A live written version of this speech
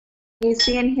you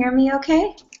see and hear me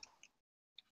okay?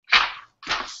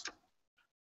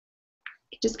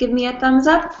 Just give me a thumbs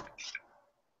up.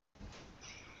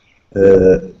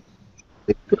 We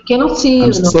cannot see you.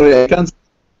 I'm sorry, I can't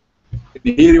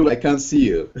hear you, I can't see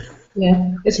you.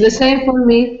 Yeah, it's the same for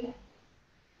me.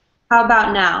 How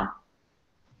about now?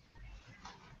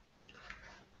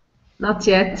 Not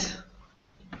yet.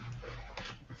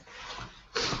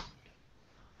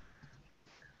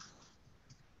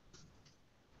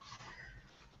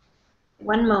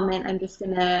 One moment, I'm just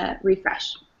going to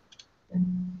refresh.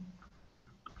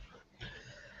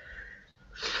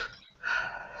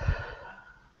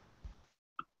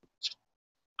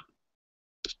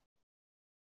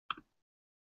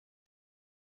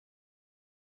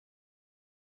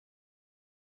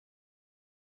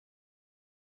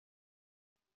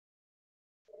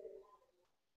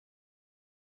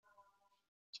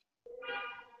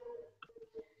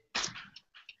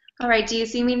 All right, do you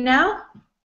see me now?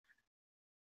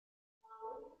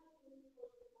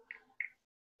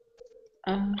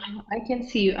 I can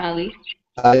see you, Ali.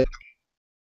 I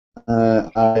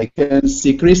can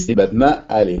see Christy, but not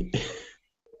Ali.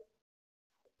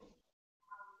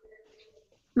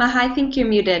 Maha, I think you're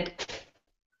muted.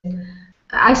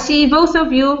 I see both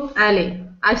of you, Ali.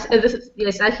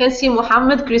 Yes, I can see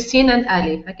Muhammad, Christine, and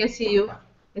Ali. I can see you.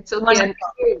 It's okay.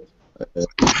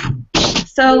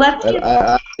 So let's get...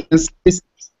 I can see Christy,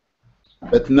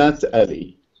 but not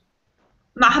Ali.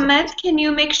 Mohammed, can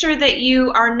you make sure that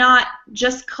you are not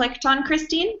just clicked on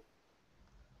Christine?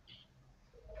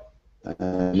 Let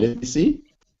me see.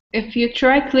 If you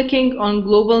try clicking on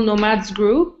Global Nomads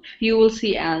group, you will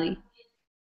see Ali.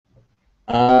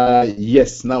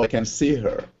 Yes, now I can see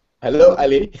her. Hello,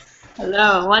 Ali.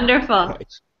 Hello, wonderful.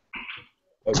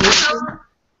 Okay. So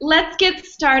let's get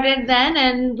started then,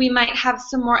 and we might have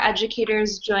some more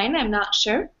educators join, I'm not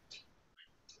sure.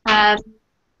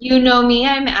 You know me,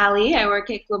 I'm Ali. I work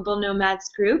at Global Nomads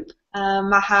Group.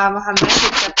 Maha, Mohammed,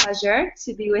 it's a pleasure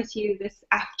to be with you this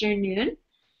afternoon.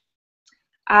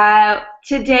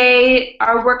 Today,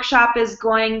 our workshop is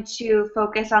going to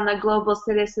focus on the Global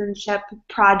Citizenship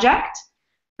Project.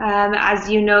 As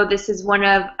you know, this is one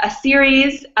of a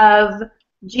series of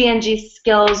GNG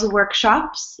Skills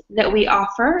Workshops that we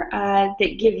offer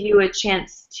that give you a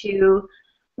chance to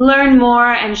learn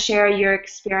more and share your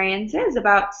experiences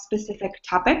about specific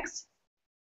topics.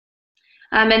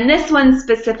 And this one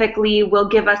specifically will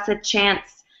give us a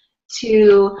chance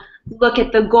to look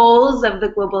at the goals of the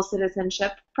Global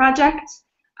Citizenship Project,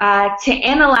 to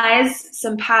analyze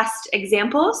some past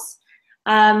examples,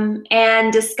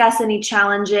 and discuss any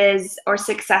challenges or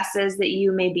successes that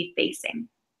you may be facing.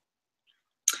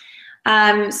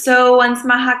 So once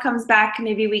Maha comes back,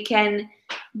 maybe we can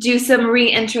do some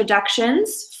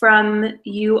reintroductions from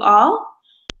you all.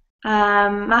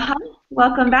 Maha,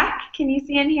 welcome back. Can you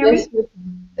see and hear me?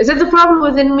 Is it the problem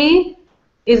within me?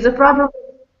 Is the problem?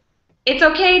 It's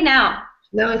okay now.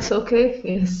 No, it's okay.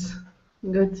 Yes,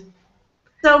 good.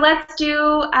 So let's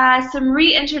do some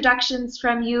reintroductions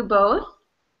from you both.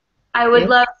 I would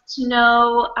love to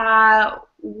know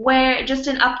just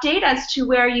an update as to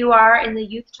where you are in the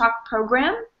Youth Talk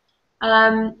program.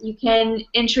 You can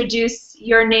introduce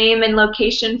your name and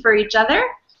location for each other.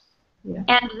 Yeah.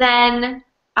 And then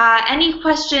any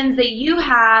questions that you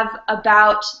have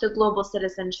about the Global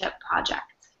Citizenship Project.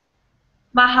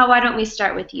 Maha, why don't we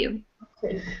start with you?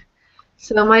 Okay.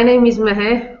 So my name is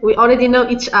Mehe. We already know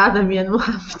each other, me and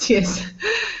Mohammed, yes.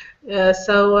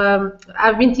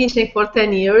 I've been teaching for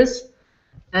 10 years.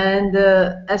 And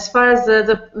as far as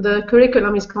the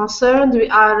curriculum is concerned, we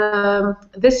are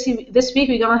this week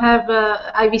we're gonna have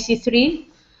IVC 3,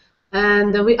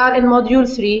 and we are in module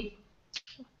 3.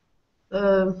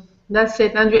 That's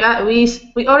it. And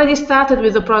we already started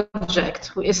with the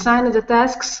project. We assigned the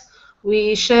tasks.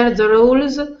 We shared the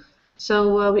rules.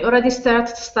 So we already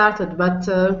started. But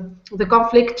the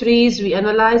conflict trees, we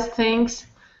analyzed things,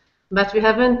 but we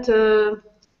haven't.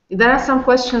 There are some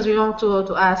questions we want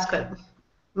to ask.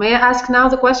 May I ask now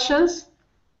the questions?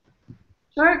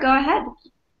 Sure, go ahead.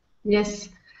 Yes.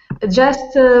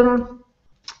 Just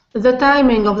the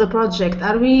timing of the project.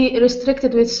 Are we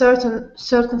restricted with certain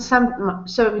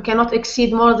so we cannot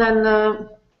exceed more than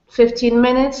 15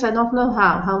 minutes? I don't know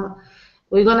how.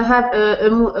 We're gonna have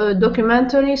a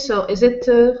documentary. So is it?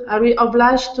 Are we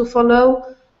obliged to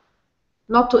follow?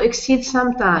 Not to exceed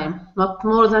some time, not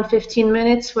more than 15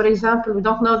 minutes, for example. We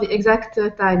don't know the exact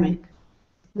timing.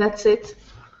 That's it.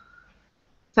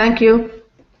 Thank you.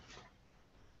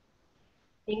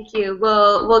 Thank you.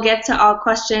 We'll get to all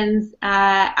questions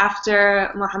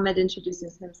after Mohammed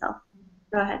introduces himself.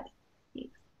 Go ahead.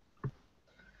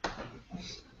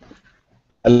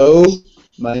 Hello,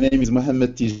 my name is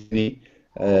Mohammed Tijani.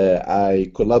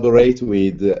 I collaborate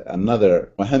with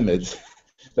another Mohammed.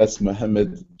 That's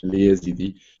Mohammed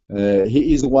Yazidi.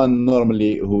 He is the one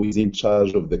normally who is in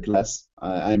charge of the class.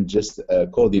 I'm just a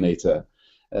coordinator.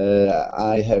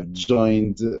 I have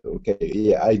joined, okay,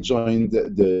 yeah, I joined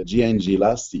the GNG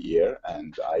last year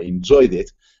and I enjoyed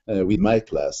it with my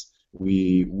class.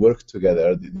 We worked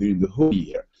together during the whole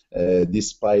year.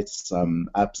 Despite some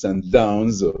ups and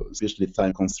downs, especially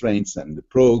time constraints and the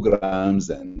programs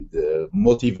and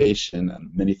motivation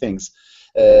and many things.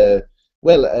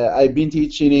 I've been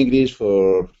teaching English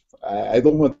for, I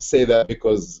don't want to say that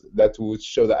because that would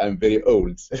show that I'm very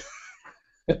old.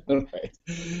 Right.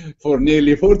 For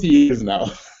nearly 40 years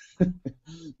now.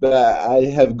 But I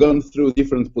have gone through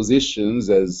different positions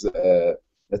as a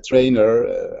trainer,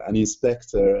 an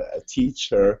inspector, a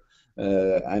teacher,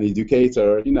 an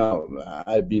educator. You know,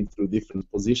 I've been through different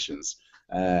positions.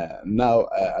 Now,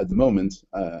 at the moment,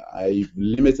 I've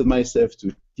limited myself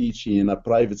to teaching in a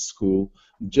private school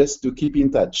just to keep in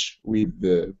touch with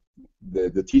the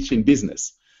teaching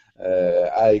business.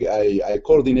 I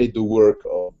coordinate the work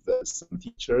of some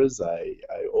teachers. I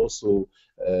also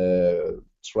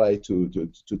try to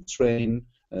train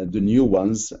the new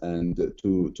ones and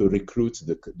to recruit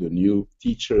the new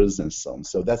teachers and so on.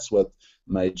 So that's what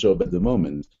my job at the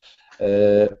moment.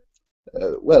 I'm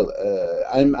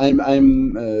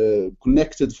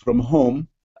connected from home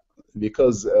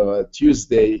because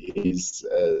Tuesday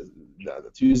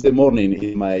morning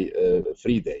is my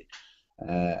free day.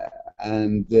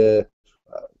 And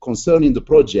concerning the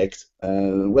project,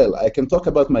 I can talk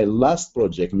about my last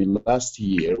project. I mean, last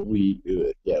year we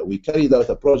carried out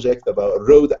a project about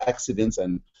road accidents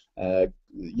and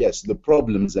yes, the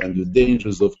problems and the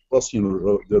dangers of crossing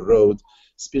the road,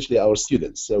 especially our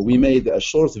students. So we made a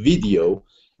short video,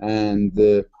 and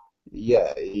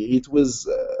yeah, it was.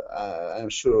 I'm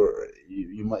sure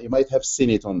you might have seen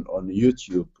it on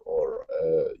YouTube or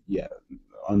yeah,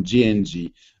 on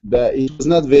GNG, but it was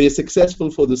not very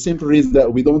successful for the simple reason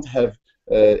that we don't have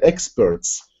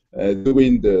experts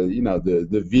doing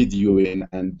the videoing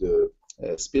and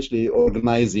especially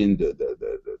organizing the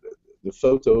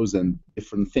photos and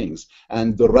different things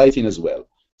and the writing as well.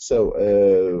 So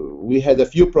we had a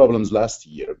few problems last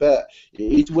year, but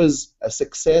it was a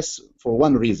success for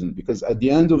one reason, because at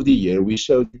the end of the year we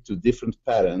showed it to different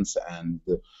parents, and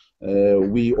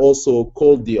we also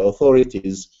called the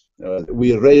authorities.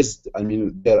 We raised, I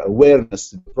mean, their awareness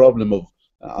to the problem of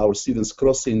our students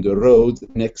crossing the road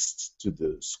next to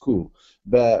the school.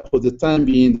 But for the time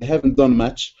being, they haven't done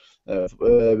much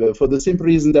for the simple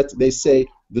reason that they say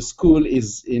the school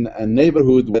is in a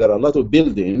neighborhood where there are a lot of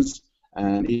buildings,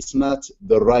 and it's not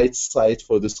the right site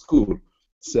for the school.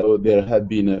 So there have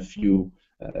been a few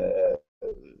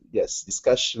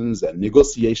discussions and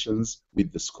negotiations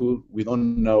with the school. We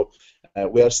don't know.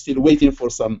 We are still waiting for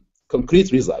some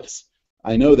concrete results.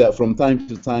 I know that from time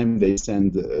to time they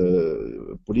send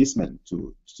policemen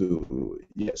to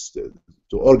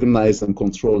organize and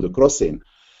control the crossing.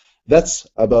 That's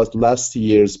about last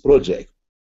year's project.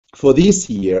 For this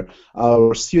year,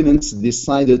 our students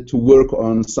decided to work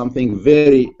on something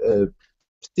very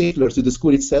particular to the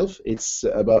school itself. It's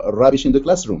about rubbish in the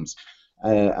classrooms.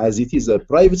 As it is a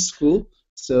private school,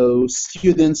 so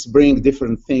students bring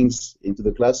different things into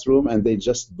the classroom and they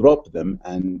just drop them.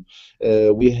 And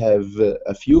we have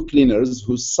a few cleaners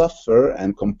who suffer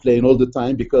and complain all the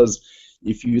time, because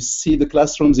if you see the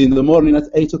classrooms in the morning at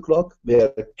 8 o'clock, they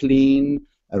are clean,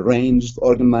 arranged,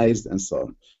 organized, and so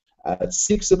on. At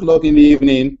 6 o'clock in the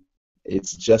evening,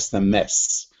 it's just a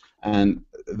mess. And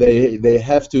they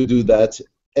have to do that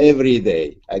every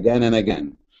day, again and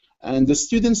again. And the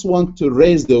students want to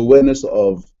raise the awareness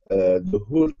of the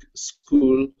whole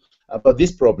school about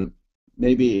this problem.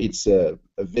 Maybe it's a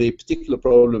very particular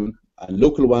problem, a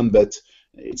local one, but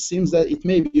it seems that it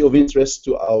may be of interest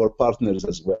to our partners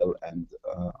as well, and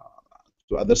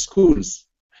to other schools.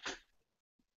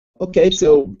 Okay,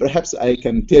 so perhaps I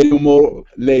can tell you more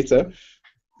later.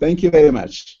 Thank you very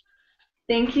much.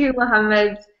 Thank you,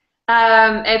 Mohammed.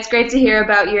 It's great to hear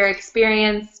about your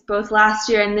experience both last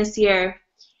year and this year.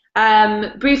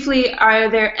 Briefly, are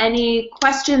there any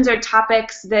questions or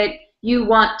topics that you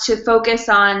want to focus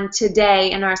on today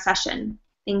in our session?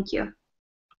 Thank you.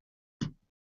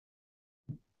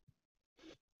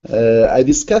 I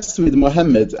discussed with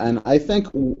Mohammed, and I think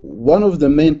one of the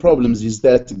main problems is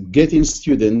that getting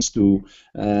students to,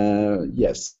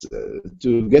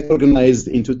 to get organized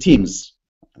into teams,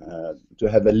 to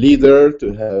have a leader,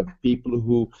 to have people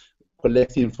who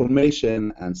collect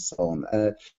information and so on.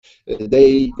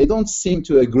 They don't seem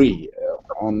to agree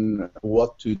on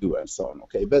what to do and so on.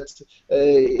 Okay, but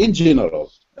in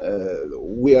general,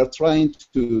 we are trying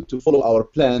to follow our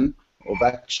plan of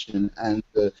action, and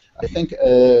I think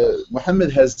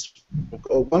Mohammed has,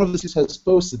 one of the students has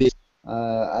posted this.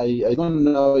 I don't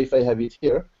know if I have it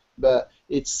here, but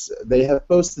they have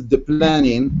posted the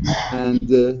planning, and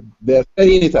they're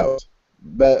carrying it out.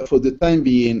 But for the time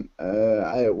being,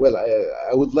 I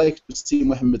would like to see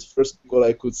Mohammed first before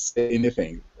I could say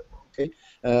anything. Okay,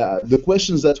 the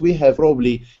questions that we have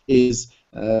probably is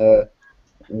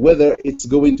whether it's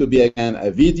going to be again a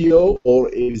video or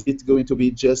is it going to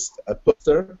be just a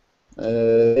poster.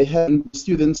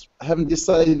 Students haven't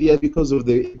decided yet because of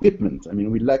the equipment. I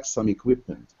mean, we lack some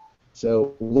equipment.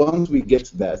 So once we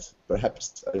get that,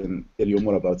 perhaps I can tell you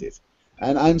more about it.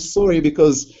 And I'm sorry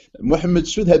because Mohammed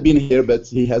should have been here, but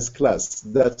he has class.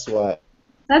 That's why.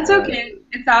 That's okay.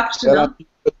 It's optional.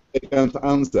 I can't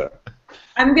answer.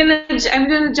 I'm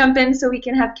gonna jump in so we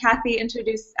can have Kathy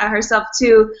introduce herself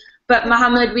too. But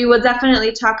Mohammed, we will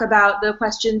definitely talk about the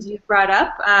questions you've brought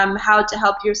up, how to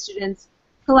help your students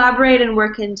collaborate and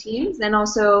work in teams, and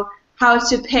also how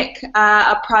to pick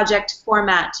a project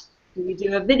format. Do we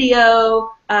do a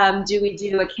video? Do we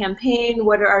do a campaign?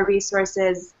 What are our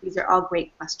resources? These are all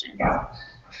great questions.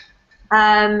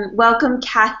 Welcome,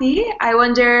 Kathy. I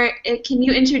wonder, can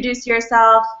you introduce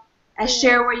yourself,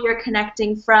 share where you're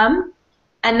connecting from,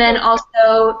 and then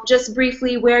also just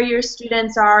briefly where your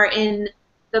students are in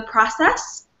the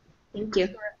process? Thank you.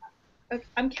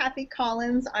 I'm Kathy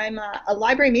Collins. I'm a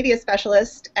library media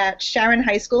specialist at Sharon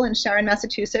High School in Sharon,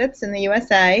 Massachusetts in the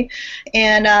USA.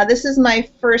 And this is my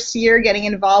first year getting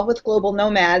involved with Global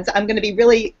Nomads. I'm going to be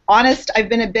really honest, I've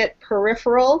been a bit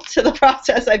peripheral to the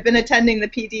process. I've been attending the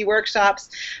PD workshops,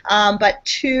 but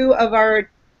two of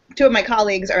my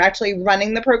colleagues are actually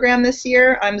running the program this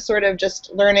year. I'm sort of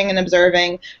just learning and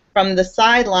observing from the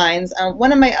sidelines.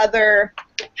 One of my other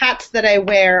hats that I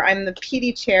wear, I'm the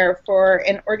PD chair for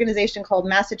an organization called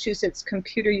Massachusetts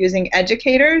Computer Using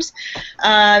Educators.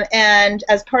 And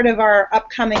as part of our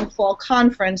upcoming fall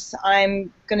conference,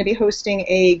 I'm going to be hosting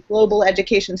a global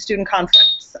education student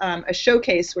conference, a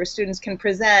showcase where students can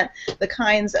present the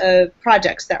kinds of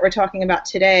projects that we're talking about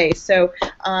today. So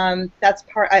that's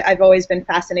I've always been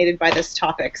fascinated by this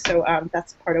topic, so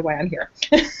that's part of why I'm here.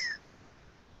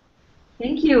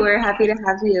 Thank you. We're happy to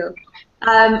have you.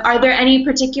 Are there any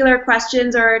particular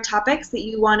questions or topics that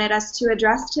you wanted us to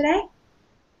address today?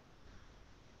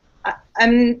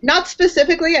 I'm not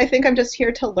specifically. I think I'm just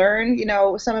here to learn,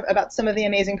 about some of the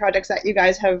amazing projects that you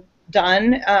guys have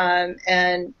done,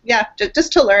 and yeah,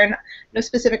 just to learn. No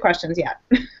specific questions yet.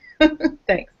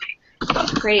 Thanks.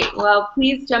 Great. Well,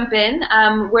 please jump in.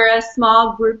 We're a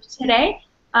small group today.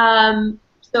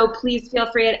 So please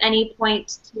feel free at any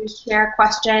point to share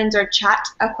questions or chat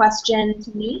a question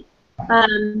to me.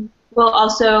 We'll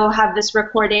also have this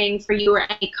recording for you or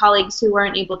any colleagues who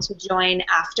weren't able to join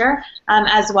after,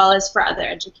 as well as for other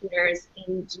educators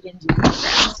in GNG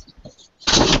programs.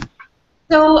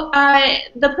 So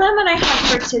the plan that I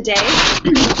have for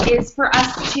today is for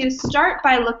us to start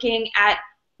by looking at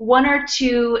one or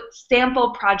two sample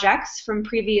projects from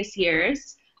previous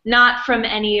years, not from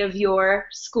any of your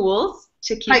schools,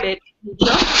 to keep it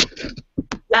neutral.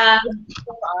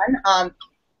 Hold on,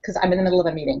 because I'm in the middle of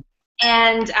a meeting.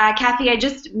 And Kathy, I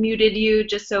just muted you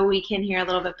just so we can hear a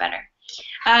little bit better.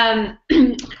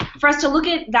 For us to look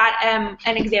at that,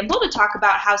 an example to talk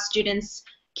about how students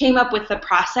came up with the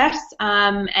process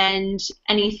and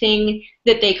anything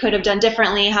that they could have done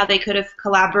differently, how they could have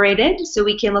collaborated, so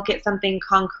we can look at something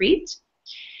concrete.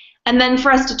 And then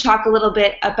for us to talk a little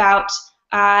bit about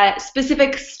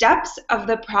specific steps of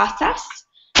the process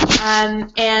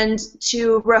and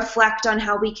to reflect on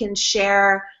how we can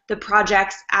share the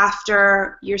projects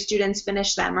after your students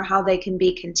finish them or how they can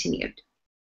be continued.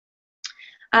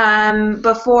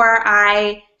 Before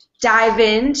I dive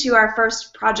into our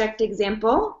first project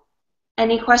example,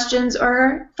 any questions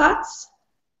or thoughts?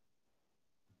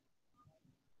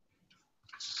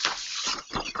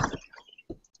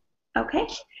 Okay.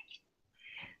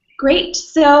 Great.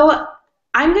 So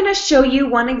I'm going to show you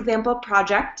one example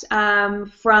project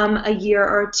from a year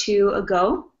or two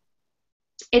ago.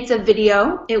 It's a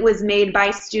video. It was made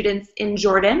by students in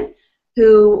Jordan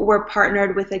who were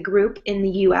partnered with a group in the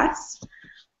US.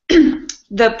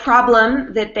 The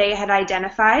problem that they had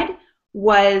identified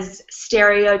was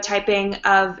stereotyping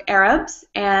of Arabs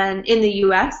and in the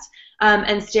US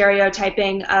and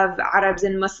stereotyping of Arabs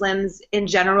and Muslims in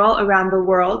general around the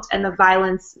world and the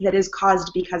violence that is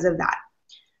caused because of that.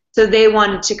 So they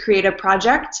wanted to create a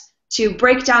project to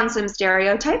break down some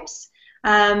stereotypes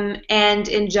and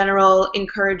in general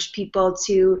encourage people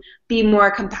to be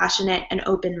more compassionate and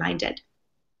open-minded.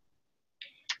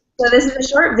 So this is a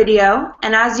short video,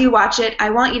 and as you watch it, I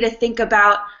want you to think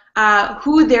about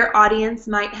who their audience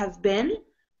might have been,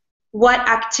 what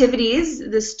activities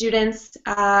the students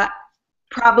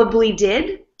probably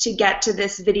did to get to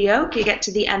this video, to get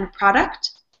to the end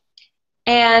product,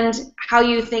 and how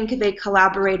you think they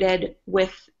collaborated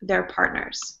with their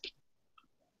partners.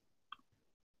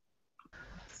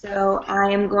 So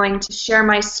I am going to share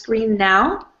my screen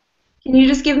now. Can you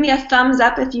just give me a thumbs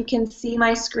up if you can see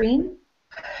my screen?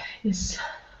 Yes.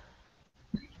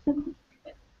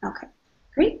 Okay,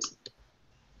 great.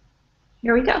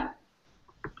 Here we go.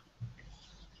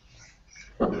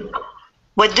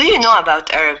 What do you know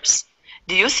about Arabs?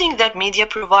 Do you think that media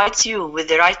provides you with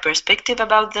the right perspective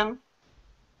about them?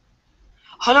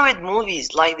 Hollywood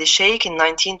movies like The Sheikh in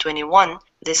 1921,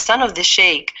 The Son of the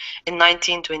Sheikh in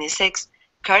 1926,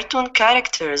 cartoon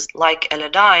characters like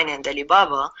Aladdin and Ali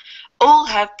Baba all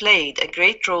have played a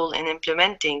great role in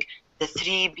implementing the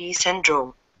 3B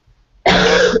syndrome.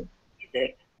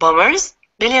 Either bombers,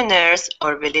 billionaires,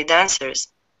 or belly dancers.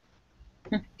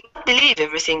 Don't believe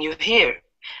everything you hear.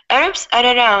 Arabs are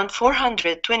around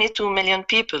 422 million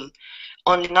people,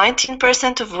 only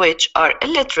 19% of which are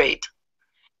illiterate.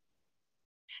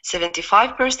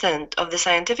 75% of the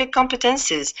scientific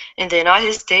competencies in the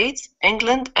United States,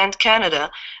 England, and Canada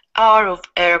are of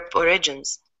Arab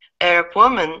origins. Arab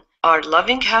women are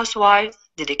loving housewives,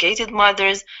 dedicated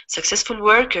mothers, successful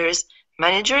workers,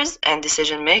 managers, and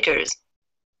decision makers.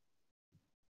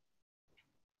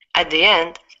 At the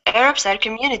end, Arabs are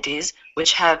communities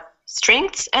which have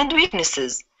strengths and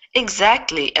weaknesses,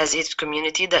 exactly as each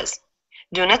community does.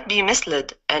 Do not be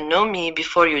misled and know me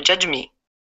before you judge me.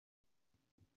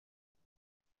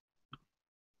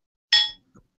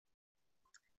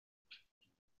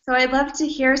 So I'd love to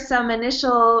hear some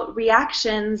initial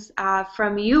reactions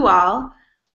from you all.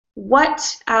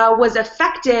 What was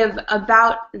effective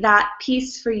about that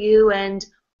piece for you, and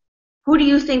who do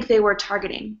you think they were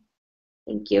targeting?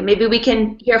 Thank you. Maybe we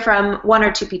can hear from one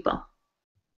or two people.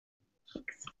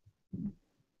 Thanks.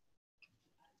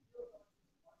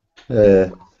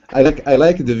 I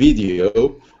like the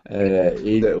video.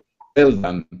 It's well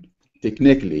done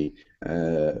technically.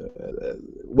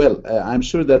 I'm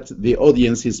sure that the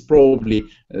audience is probably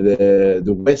the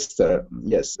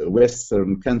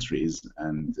Western countries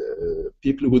and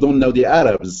people who don't know the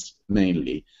Arabs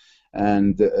mainly,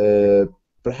 and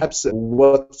perhaps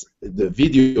what the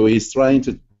video is trying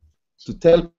to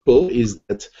tell people is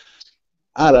that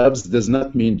Arabs does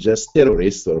not mean just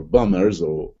terrorists or bombers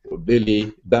or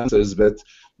belly dancers, but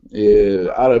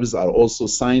Arabs are also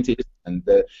scientists, and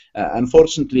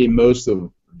unfortunately most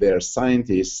of their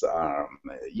scientists are,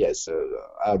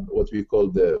 are what we call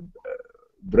the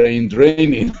brain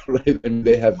draining, right? I mean,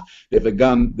 they've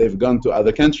gone to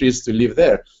other countries to live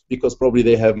there because probably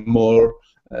they have more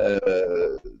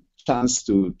chance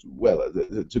to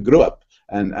grow up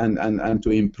and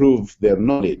to improve their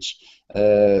knowledge.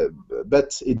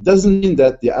 But it doesn't mean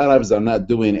that the Arabs are not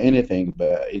doing anything.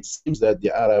 But it seems that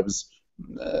the Arabs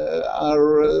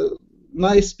are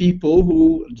nice people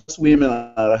who just women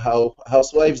are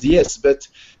housewives, yes, but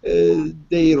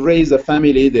they raise a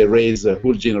family, they raise a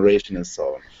whole generation, and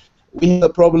so on. We have a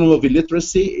problem of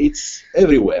illiteracy. It's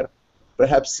everywhere.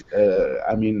 Perhaps,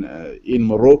 in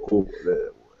Morocco,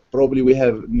 probably we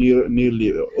have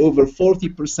nearly over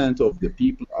 40% of the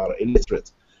people are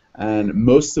illiterate, and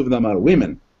most of them are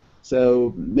women.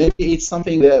 So maybe it's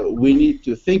something that we need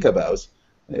to think about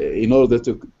in order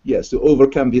to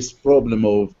overcome this problem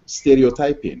of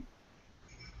stereotyping.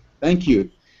 Thank you.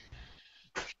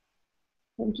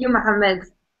 Thank you, Mohammed.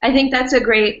 I think that's a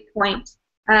great point.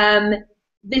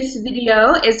 This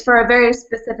video is for a very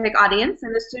specific audience,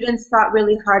 and the students thought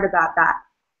really hard about that.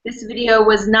 This video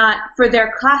was not for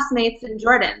their classmates in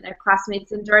Jordan. Their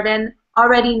classmates in Jordan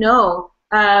already know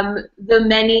the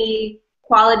many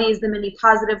qualities, the many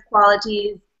positive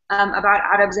qualities about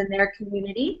Arabs in their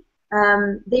community.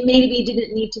 They maybe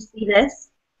didn't need to see this,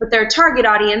 but their target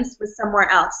audience was somewhere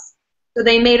else. So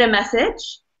they made a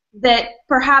message that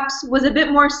perhaps was a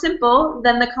bit more simple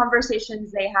than the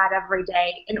conversations they had every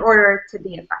day in order to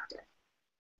be effective.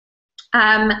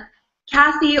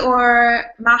 Kathy or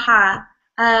Maha,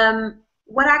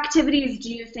 what activities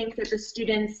do you think that the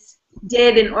students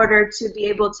did in order to be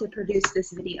able to produce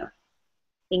this video?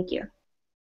 Thank you.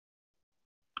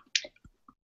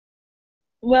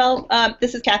 Well,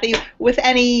 this is Kathy. With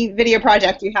any video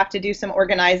project, you have to do some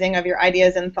organizing of your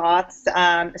ideas and thoughts,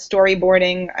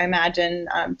 storyboarding, I imagine,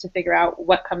 to figure out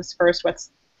what comes first,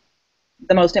 what's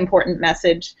the most important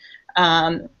message.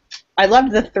 I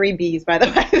loved the 3 Bs, by the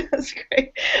way. That's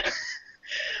great.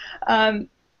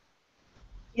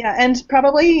 Yeah, and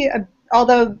probably,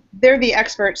 although they're the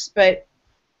experts, but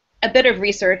a bit of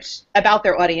research about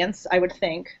their audience, I would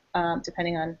think,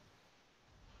 depending on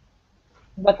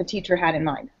what the teacher had in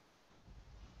mind.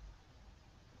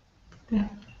 Yeah.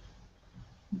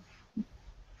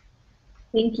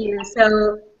 Thank you.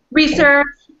 So research,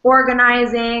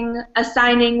 organizing,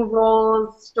 assigning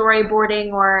roles,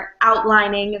 storyboarding, or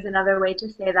outlining is another way to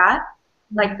say that,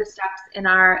 like the steps in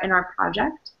our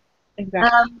project.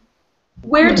 Exactly.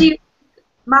 Where do you,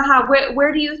 Maha,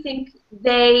 where do you think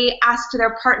they asked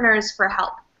their partners for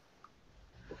help?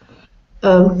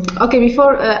 Okay,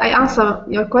 before I answer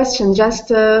your question,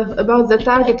 just about the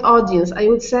target audience, I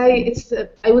would say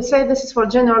this is for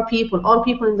general people, all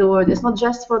people in the world. It's not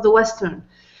just for the Western.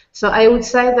 So I would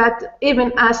say that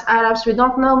even as Arabs, we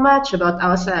don't know much about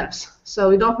ourselves. So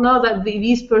we don't know that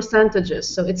these percentages.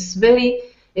 So it's very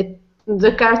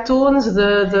the cartoons,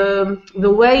 the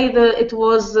way it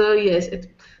was. Yes,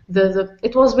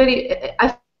 it was very.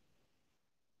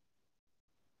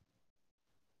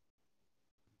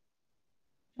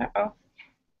 Uh-oh.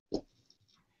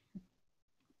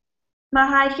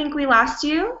 Maha, I think we lost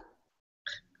you.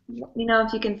 Let me know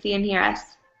if you can see and hear us.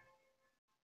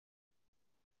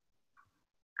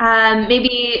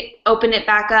 Maybe open it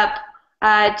back up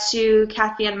to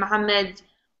Kathy and Mohammed.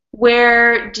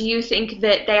 Where do you think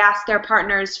that they ask their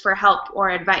partners for help or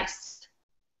advice?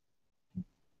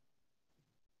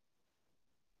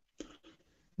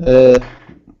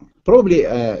 Probably,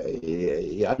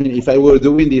 I mean, if I were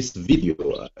doing this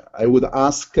video, I would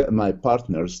ask my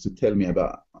partners to tell me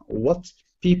about what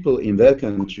people in their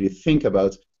country think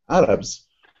about Arabs,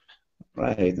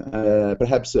 right?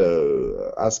 Perhaps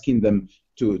asking them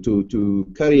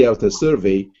to carry out a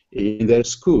survey in their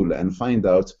school and find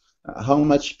out how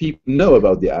much people know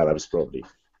about the Arabs, probably.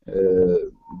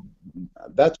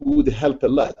 That would help a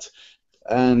lot.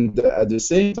 And at the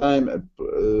same time,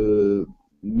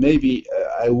 maybe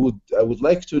I would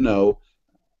like to know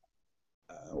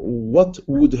what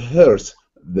would hurt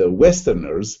the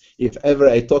Westerners if ever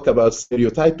I talk about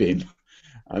stereotyping.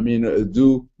 I mean,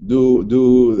 do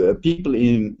the people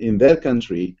in their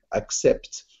country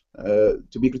accept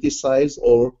to be criticized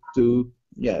or to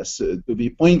to be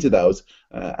pointed out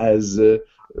as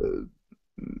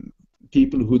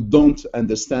people who don't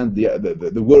understand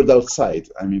the world outside?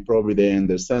 I mean, probably they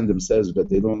understand themselves, but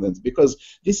they don't, because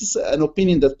this is an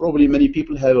opinion that probably many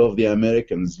people have of the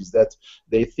Americans, is that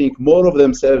they think more of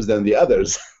themselves than the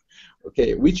others,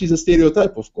 okay, which is a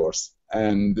stereotype, of course,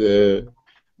 and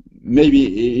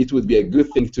maybe it would be a good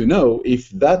thing to know if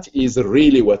that is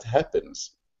really what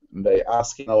happens, by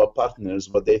asking our partners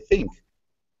what they think.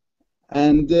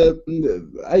 And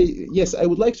I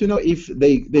would like to know if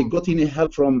they got any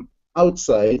help from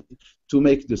outside to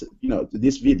make this,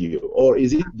 this video, or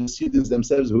is it the students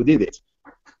themselves who did it?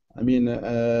 I mean,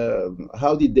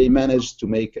 how did they manage to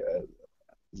make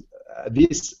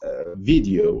this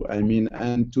video? I mean,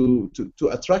 and to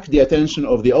attract the attention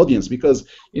of the audience, because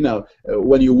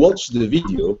when you watch the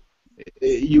video,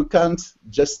 you can't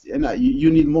just you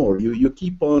need more. You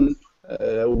keep on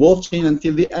watching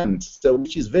until the end, so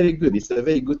which is very good. It's a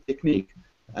very good technique.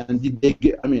 And did they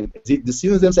get, I mean, is it the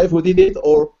students themselves who did it,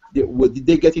 or did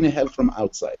they get any help from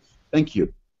outside? Thank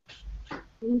you.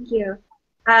 Thank you.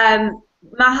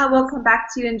 Maha, we'll come back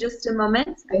to you in just a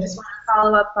moment. I just want to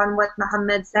follow up on what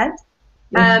Mohammed said.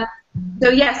 So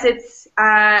yes, it's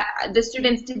the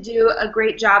students did do a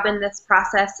great job in this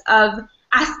process of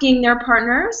asking their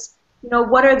partners,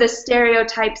 what are the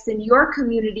stereotypes in your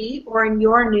community or in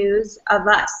your news of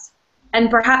us? And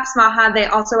perhaps, Maha, they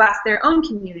also asked their own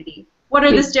community. What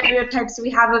are the stereotypes we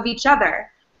have of each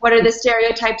other? What are the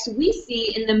stereotypes we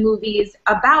see in the movies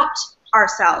about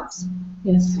ourselves?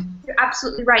 Yes. You're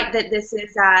absolutely right that this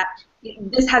is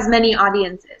this has many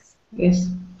audiences. Yes.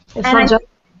 It's and not just.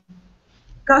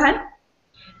 Go ahead.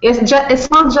 Yes, it's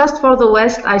not just for the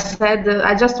West. I said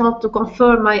I just want to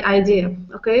confirm my idea.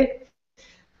 Okay.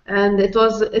 And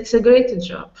it's a great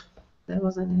job. There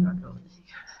was an error.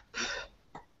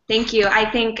 Thank you. I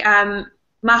think,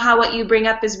 Maha, what you bring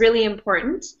up is really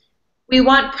important. We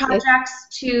want projects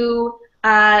to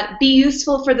be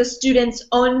useful for the students'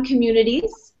 own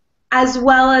communities as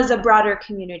well as a broader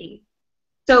community.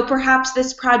 So perhaps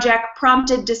this project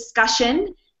prompted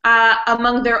discussion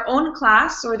among their own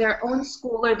class or their own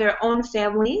school or their own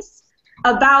families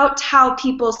about how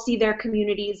people see their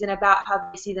communities and about how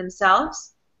they see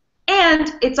themselves.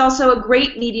 And it's also a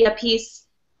great media piece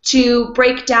to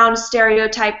break down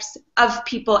stereotypes of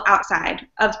people outside,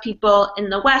 of people in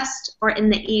the West or in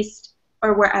the East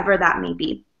or wherever that may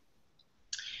be.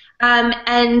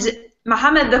 And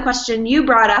Mohammed, the question you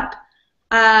brought up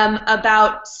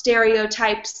about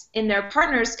stereotypes in their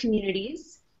partners'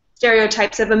 communities,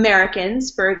 stereotypes of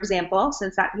Americans, for example,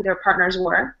 since that's who their partners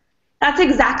were, that's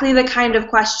exactly the kind of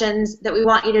questions that we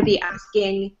want you to be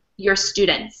asking your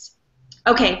students.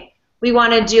 Okay, we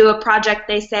want to do a project,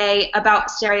 they say,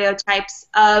 about stereotypes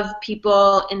of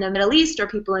people in the Middle East or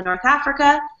people in North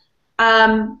Africa.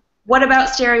 What about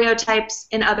stereotypes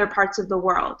in other parts of the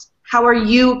world? How are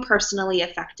you personally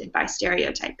affected by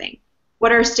stereotyping?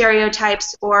 What are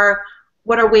stereotypes, or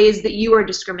what are ways that you are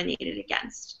discriminated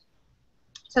against?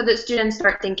 So that students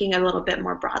start thinking a little bit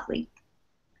more broadly.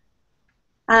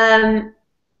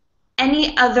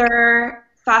 Any other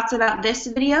thoughts about this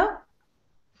video?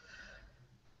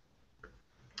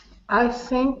 I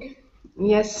think,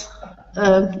 yes,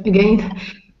 again.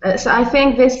 So I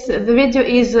think the video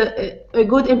is a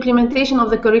good implementation of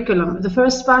the curriculum, the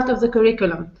first part of the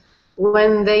curriculum.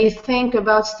 When they think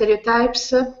about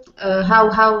stereotypes, the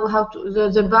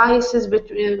biases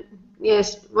between,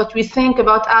 yes, what we think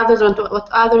about others and what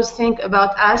others think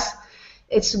about us,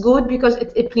 it's good because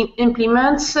it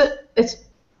implements, it's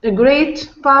a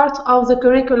great part of the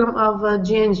curriculum of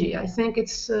GNG. I think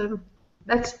it's,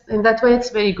 that's, in that way, it's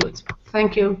very good.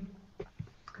 Thank you.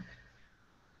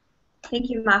 Thank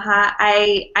you, Maha.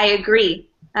 I agree.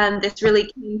 This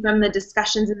really came from the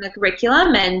discussions in the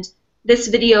curriculum, and this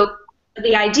video,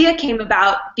 the idea came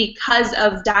about because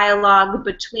of dialogue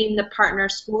between the partner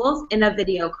schools in a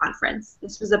video conference.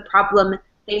 This was a problem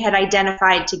they had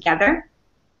identified together.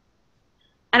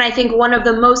 And I think one of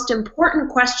the most important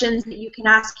questions that you can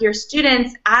ask your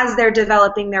students as they're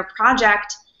developing their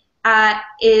project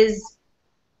is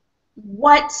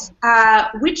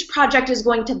which project is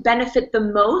going to benefit the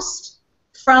most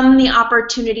from the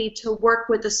opportunity to work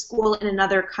with a school in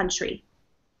another country?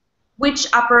 Which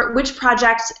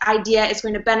project idea is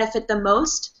going to benefit the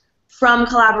most from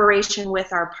collaboration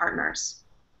with our partners?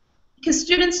 Because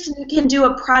students can do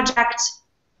a project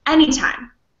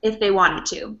anytime if they wanted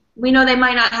to. We know they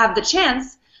might not have the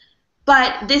chance,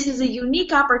 but this is a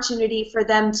unique opportunity for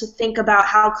them to think about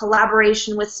how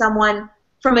collaboration with someone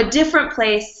from a different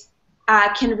place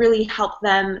can really help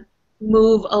them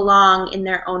move along in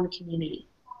their own community.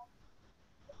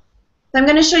 So I'm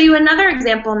going to show you another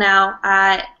example now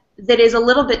that is a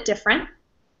little bit different.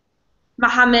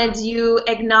 Mohammed, you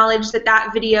acknowledged that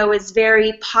that video is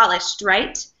very polished,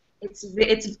 right?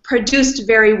 It's produced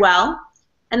very well,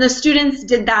 and the students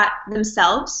did that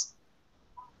themselves.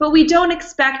 But we don't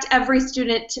expect every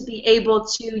student to be able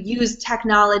to use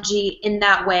technology in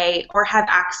that way or have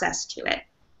access to it.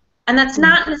 And that's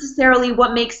not necessarily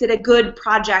what makes it a good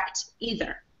project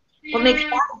either. What makes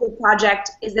that a good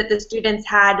project is that the students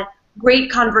had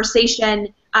great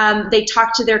conversation, they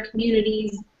talked to their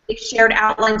communities, they shared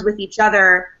outlines with each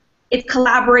other. It's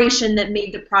collaboration that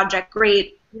made the project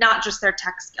great, not just their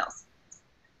tech skills.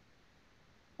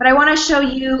 But I want to show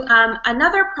you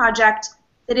another project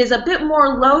that is a bit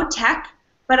more low tech,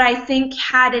 but I think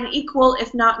had an equal,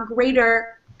 if not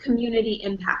greater, community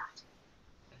impact.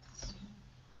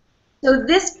 So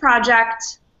this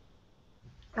project,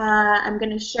 I'm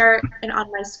going to share it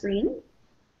on my screen.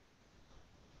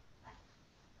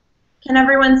 Can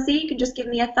everyone see? You can just give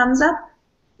me a thumbs up.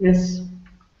 Yes.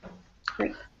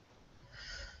 Great.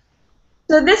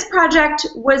 So this project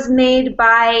was made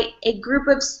by a group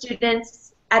of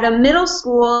students at a middle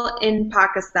school in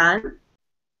Pakistan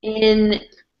in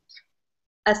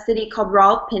a city called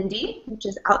Rawalpindi, which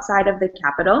is outside of the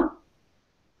capital.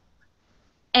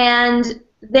 And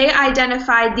they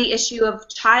identified the issue of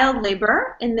child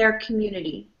labor in their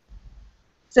community.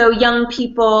 So young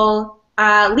people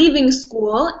leaving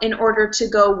school in order to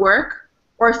go work,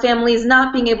 or families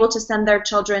not being able to send their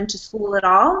children to school at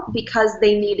all because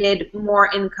they needed more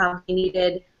income, they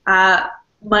needed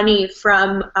money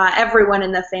from everyone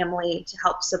in the family to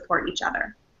help support each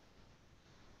other.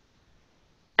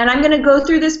 And I'm going to go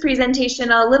through this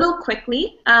presentation a little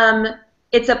quickly.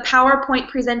 It's a PowerPoint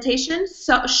presentation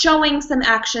showing some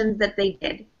actions that they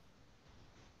did.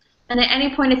 And at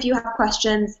any point, if you have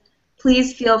questions,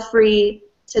 please feel free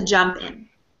to jump in.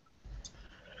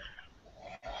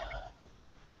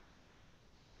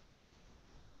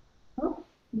 Oh,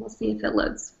 we'll see if it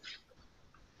loads.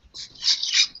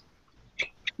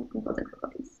 Technical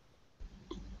difficulties.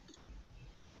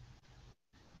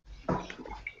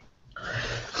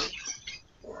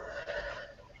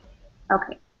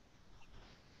 Okay.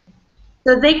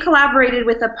 So they collaborated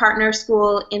with a partner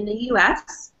school in the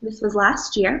US. This was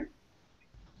last year.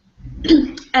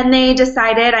 And they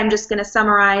decided, I'm just going to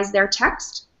summarize their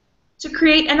text, to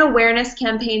create an awareness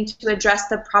campaign to address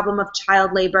the problem of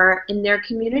child labor in their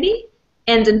community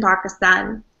and in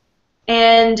Pakistan,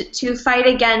 and to fight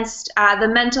against the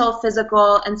mental,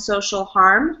 physical, and social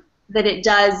harm that it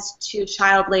does to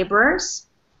child laborers,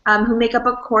 who make up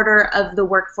a quarter of the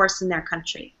workforce in their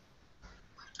country.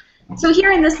 So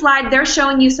here in this slide, they're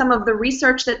showing you some of the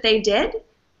research that they did.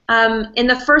 In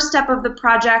the first step of the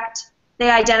project, they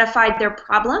identified their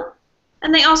problem,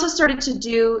 and they also started to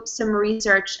do some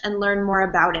research and learn more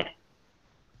about it.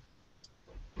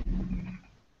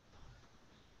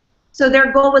 So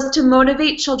their goal was to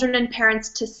motivate children and parents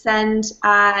to send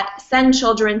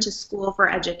children to school for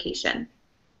education.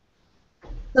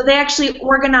 So they actually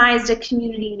organized a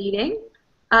community meeting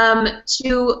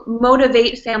to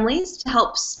motivate families to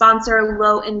help sponsor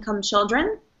low-income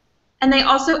children. And they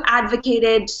also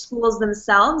advocated schools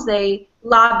themselves. They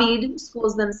lobbied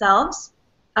schools themselves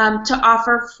to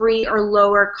offer free or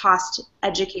lower cost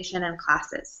education and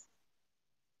classes.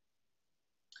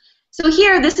 So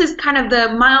here, this is kind of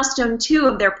the milestone 2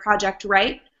 of their project,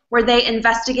 right, where they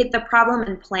investigate the problem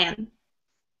and plan.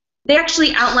 They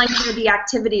actually outlined here the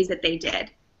activities that they did.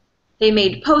 They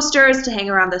made posters to hang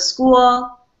around the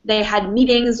school. They had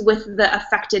meetings with the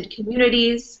affected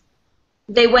communities.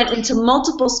 They went into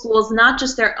multiple schools, not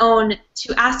just their own,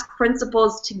 to ask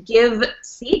principals to give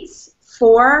seats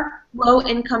for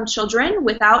low-income children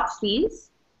without fees.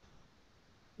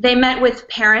 They met with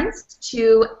parents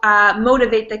to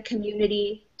motivate the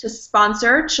community to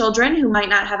sponsor children who might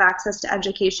not have access to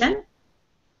education.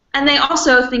 And they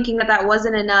also, thinking that that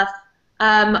wasn't enough,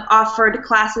 offered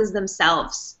classes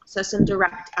themselves, so some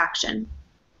direct action.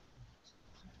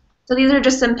 So these are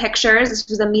just some pictures. This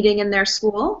was a meeting in their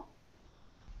school.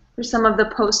 Here's some of the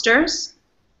posters.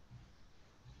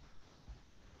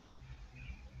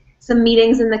 Some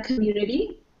meetings in the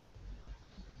community.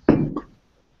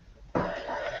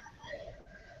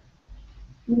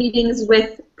 Meetings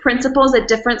with principals at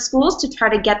different schools to try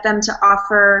to get them to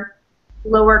offer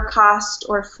lower cost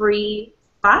or free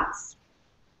spots.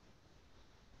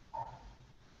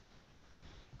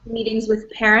 Meetings with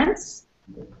parents.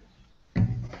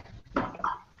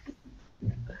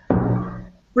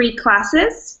 Free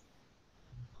classes.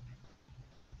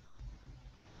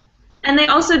 And they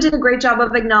also did a great job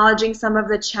of acknowledging some of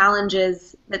the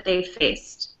challenges that they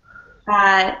faced.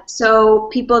 So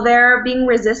people there being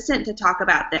resistant to talk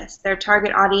about this, their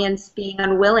target audience being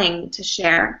unwilling to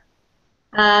share,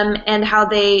 and how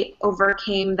they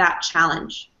overcame that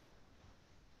challenge.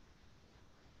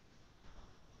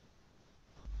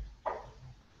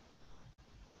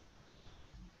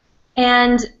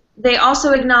 And they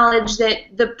also acknowledge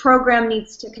that the program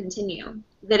needs to continue,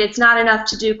 that it's not enough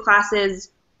to do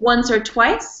classes once or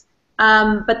twice,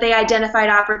 but they identified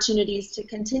opportunities to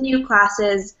continue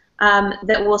classes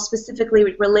that will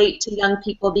specifically relate to young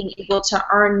people being able to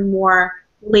earn more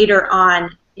later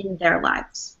on in their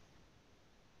lives.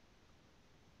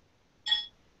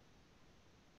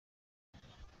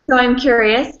 So I'm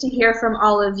curious to hear from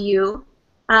all of you.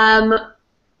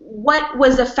 What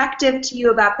was effective to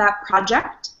you about that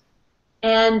project,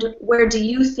 and where do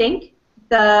you think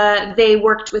they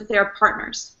worked with their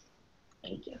partners?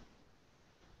 Thank you.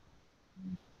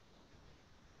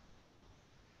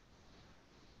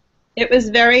 It was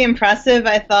very impressive,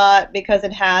 I thought, because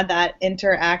it had that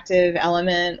interactive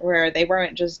element where they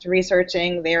weren't just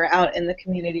researching, they were out in the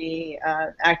community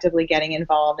actively getting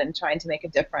involved and trying to make a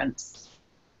difference.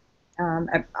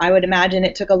 I would imagine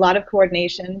it took a lot of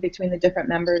coordination between the different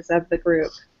members of the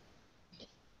group.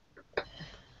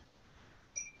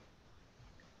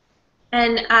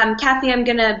 And Kathy, I'm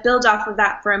going to build off of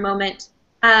that for a moment.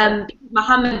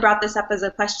 Mohammed brought this up as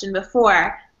a question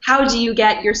before. How do you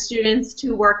get your students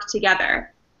to work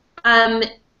together?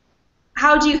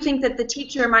 How do you think that the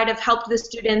teacher might have helped the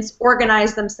students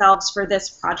organize themselves for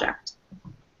this project?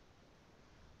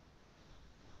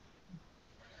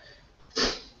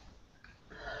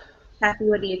 Kathy,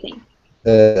 what do you think?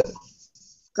 Go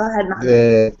ahead,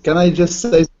 Mohammed. Can I just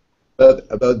say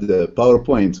about the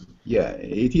PowerPoint? Yeah,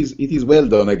 it is well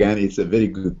done again. It's a very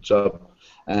good job.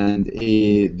 And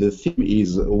the theme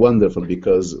is wonderful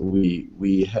because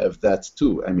we have that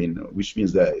too. I mean, which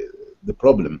means that the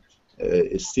problem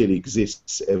still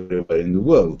exists everywhere in the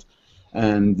world.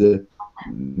 And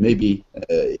maybe,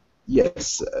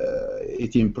 yes,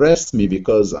 it impressed me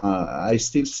because I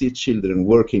still see children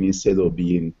working instead of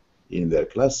being in their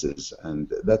classes.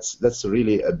 And that's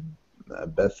really a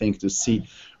bad thing to see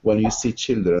when you see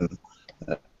children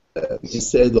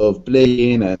instead of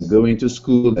playing and going to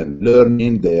school and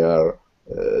learning,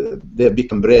 they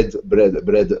become bread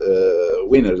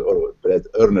winners or bread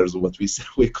earners, what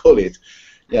we call it.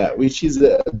 Yeah, which is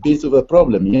a bit of a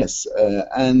problem, yes.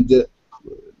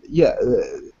 Yeah,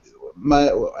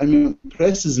 I mean,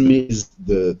 impresses me is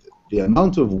the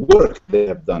amount of work they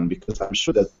have done, because I'm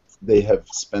sure that they have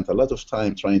spent a lot of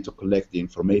time trying to collect the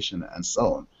information and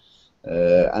so on,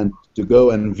 and to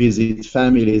go and visit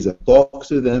families and talk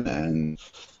to them, and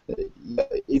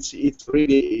it's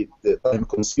really time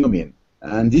consuming,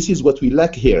 and this is what we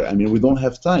lack here. I mean, we don't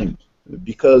have time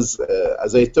because,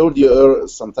 as I told you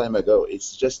some time ago,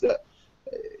 it's just that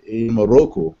in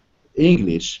Morocco,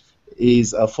 English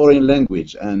is a foreign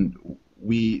language, and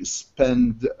we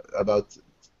spend about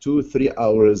 2-3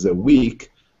 hours a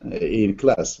week in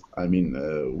class, I mean,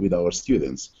 with our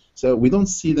students. So we don't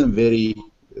see them very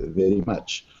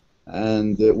much.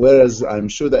 And whereas I'm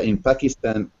sure that in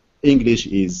Pakistan, English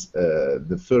is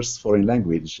the first foreign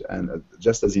language, and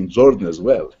just as in Jordan as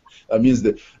well. That means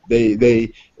that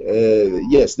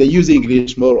yes, they use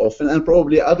English more often, and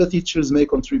probably other teachers may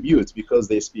contribute because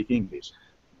they speak English,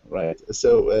 right?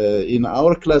 So in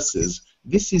our classes,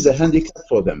 this is a handicap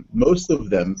for them. Most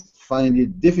of them find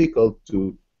it difficult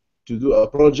to do a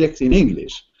project in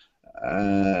English,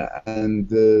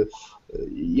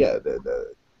 yeah,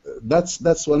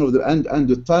 that's one of the, and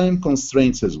the time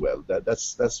constraints as well.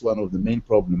 That's one of the main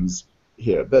problems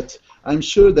here. But I'm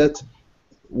sure that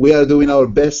we are doing our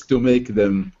best to make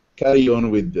them carry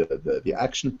on with the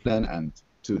action plan and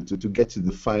to get to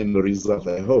the final result,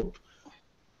 I hope.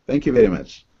 Thank you very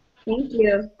much. Thank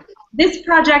you. This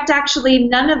project, actually,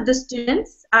 none of the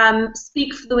students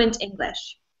speak fluent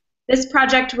English. This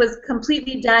project was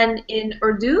completely done in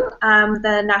Urdu, one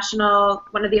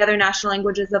of the other national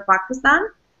languages of Pakistan.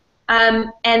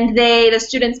 And the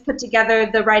students put together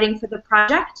the writing for the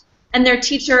project, and their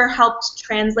teacher helped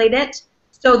translate it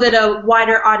so that a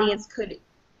wider audience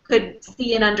could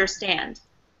see and understand.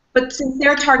 But since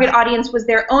their target audience was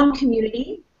their own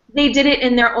community, they did it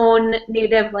in their own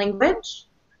native language.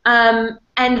 And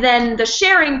then the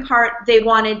sharing part, they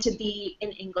wanted to be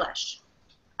in English.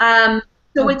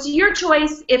 So it's your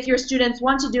choice if your students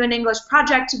want to do an English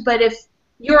project, but if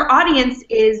your audience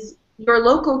is your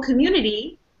local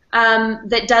community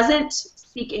that doesn't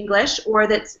speak English or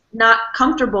that's not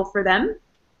comfortable for them,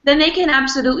 then they can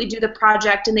absolutely do the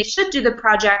project, and they should do the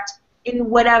project in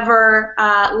whatever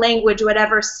language,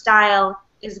 whatever style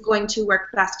is going to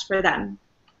work best for them.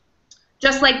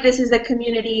 Just like this is a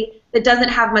community that doesn't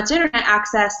have much internet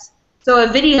access, so a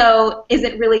video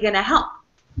isn't really going to help.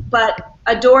 But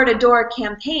a door-to-door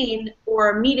campaign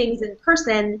or meetings in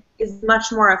person is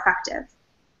much more effective.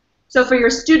 So for your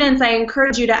students, I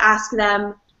encourage you to ask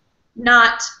them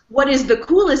not what is the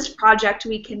coolest project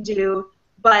we can do,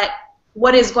 but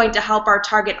what is going to help our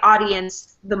target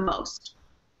audience the most.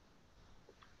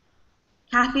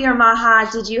 Kathy or Maha,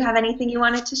 did you have anything you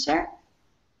wanted to share?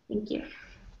 Thank you.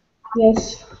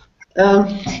 Yes.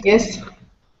 Yes.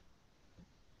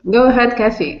 Go ahead,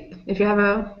 Kathy, if you have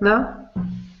a... No?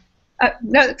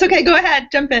 No, it's okay. Go ahead.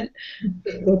 Jump in.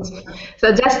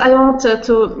 So just I want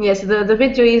to yes, the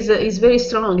video is very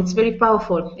strong. It's very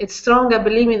powerful. It's stronger,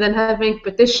 believe me, than having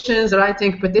petitions,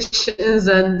 writing petitions,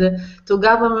 and to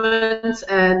governments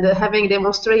and having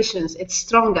demonstrations. It's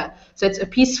stronger. So it's a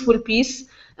peaceful piece,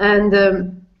 and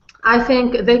I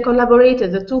think they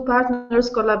collaborated. The two partners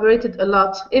collaborated a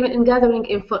lot, even in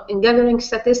gathering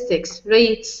statistics,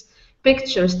 rates,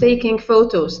 pictures, taking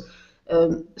photos.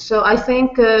 So I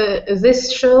think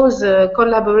this shows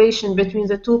collaboration between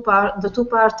the two parts,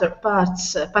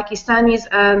 Pakistanis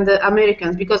and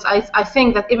Americans, because I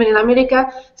think that even in America,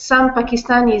 some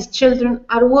Pakistanis children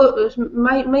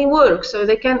may work, so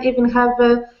they can even have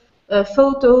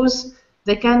photos,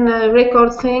 they can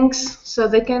record things, so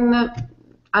they can.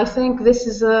 I think this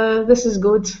is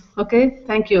good. Okay,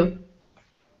 thank you.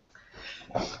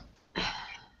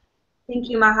 Thank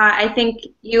you, Maha. I think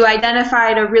you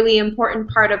identified a really important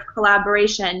part of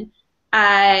collaboration.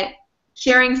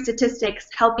 Sharing statistics,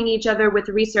 helping each other with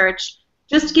research,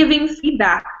 just giving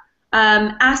feedback,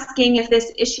 asking if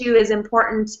this issue is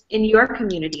important in your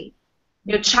community.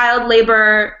 You know, child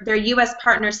labor, their U.S.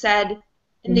 partner said,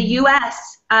 in the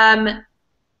U.S., or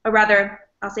rather,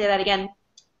 I'll say that again,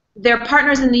 their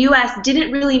partners in the U.S.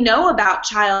 didn't really know about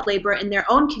child labor in their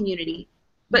own community.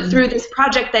 But through this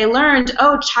project, they learned,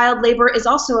 oh, child labor is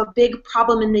also a big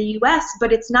problem in the U.S.,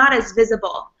 but it's not as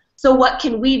visible. So what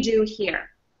can we do here?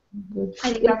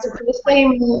 I think that's the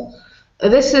same.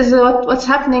 This is what's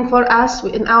happening for us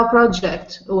in our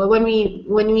project. When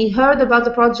we heard about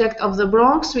the project of the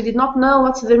Bronx, we did not know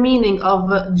what's the meaning of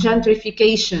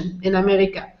gentrification in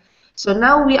America. So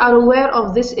now we are aware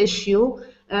of this issue,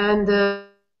 and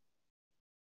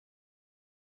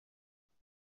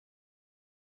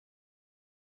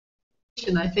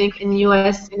I think in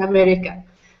US, in America.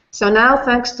 So now,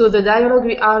 thanks to the dialogue,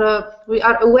 we are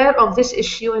aware of this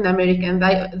issue in America, and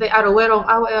they are aware of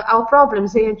our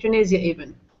problems here in Tunisia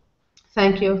even.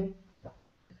 Thank you.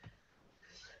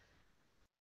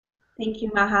 Thank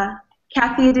you, Maha.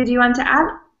 Kathy, did you want to add?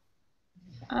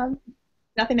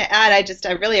 Nothing to add.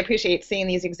 I really appreciate seeing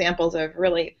these examples of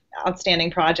really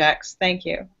outstanding projects. Thank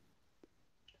you.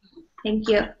 Thank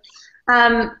you.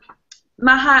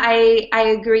 Maha, I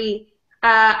agree.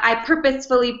 I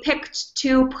purposefully picked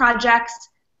 2 projects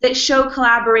that show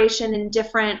collaboration in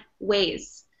different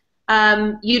ways.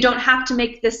 You don't have to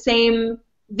make the same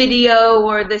video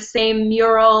or the same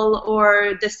mural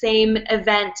or the same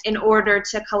event in order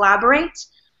to collaborate,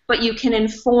 but you can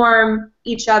inform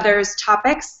each other's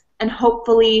topics and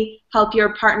hopefully help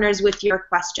your partners with your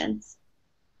questions.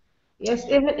 Yes,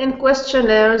 even in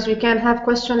questionnaires, we can have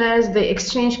questionnaires. They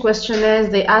exchange questionnaires.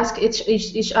 They ask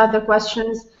each other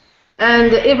questions,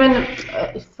 and even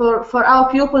for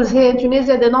our pupils here in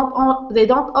Tunisia, they don't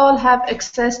all have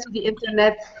access to the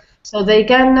internet, so they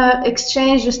can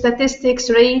exchange the statistics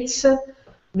rates,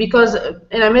 because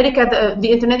in America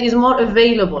the internet is more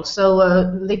available,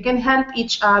 so they can help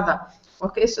each other.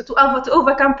 Okay, so to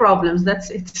overcome problems, that's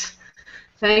it.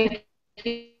 Thank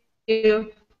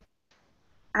you.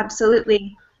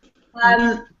 Absolutely.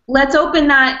 Let's open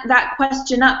that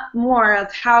question up more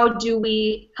of how do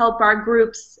we help our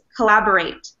groups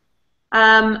collaborate.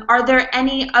 Are there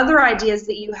any other ideas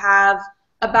that you have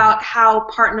about how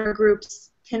partner groups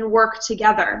can work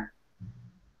together?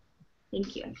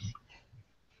 Thank you.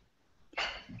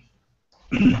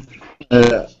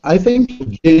 I think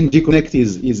GNG Connect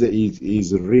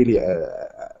is really a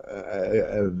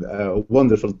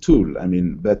wonderful tool. I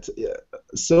mean, but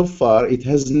so far it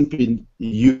hasn't been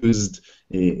used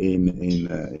in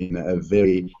a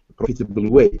very profitable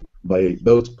way by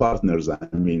both partners. I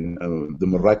mean, the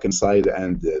Moroccan side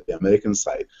and the American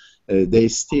side. They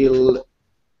still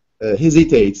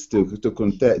hesitate to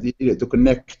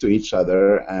connect to each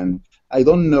other, and I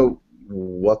don't know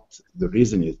what the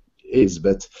reason is,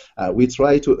 but we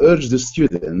try to urge the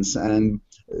students, and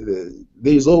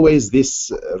there is always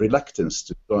this reluctance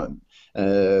to join.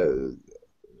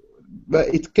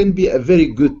 But it can be a very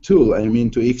good tool, I mean,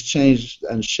 to exchange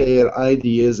and share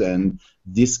ideas and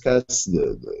discuss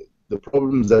the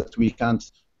problems that we can't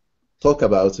talk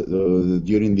about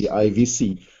during the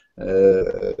IVC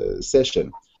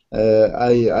session.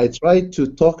 I tried to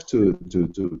talk to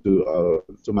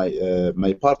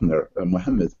my partner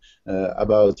Mohammed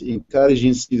about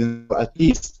encouraging students, at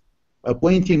least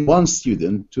appointing one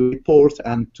student to report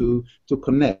and to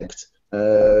connect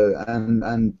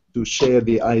and to share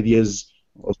the ideas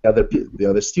of the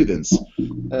other students.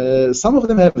 Some of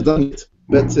them have done it,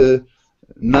 but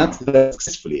not that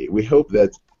successfully. We hope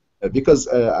that because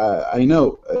I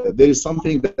know there is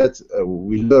something that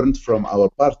we learned from our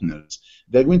partners.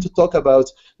 They're going to talk about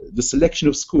the selection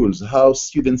of schools, how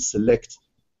students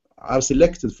are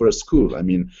selected for a school. I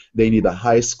mean, they need a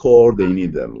high score, they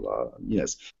need a,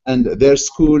 yes, and their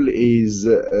school is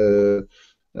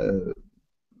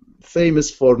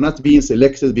famous for not being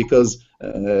selected because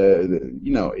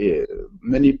you know,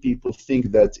 many people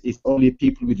think that it's only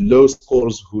people with low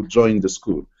scores who join the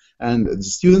school, and the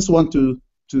students want to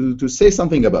say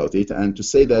something about it and to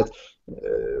say that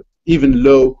even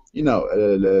low, you know,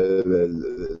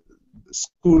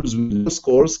 schools with low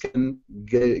scores can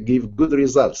give good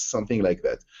results, something like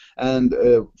that. And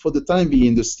for the time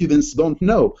being, the students don't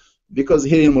know, because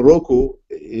here in Morocco,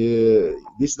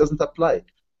 this doesn't apply.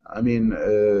 I mean,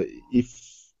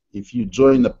 if you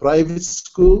join a private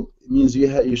school, it means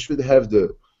you should have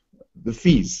the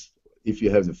fees. If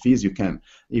you have the fees, you can.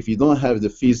 If you don't have the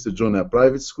fees to join a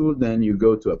private school, then you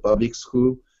go to a public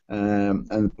school,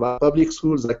 and public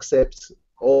schools accept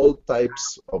all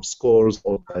types of scores,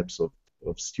 all types of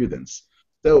students.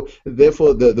 So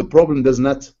therefore, the problem does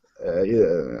not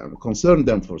concern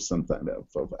them for some time,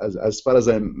 as far as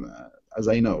I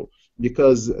know,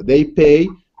 because they pay,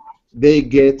 they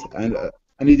get an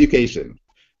education.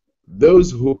 Those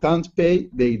who can't pay,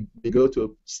 they go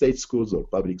to state schools or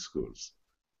public schools.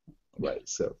 Right,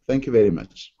 so thank you very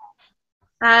much.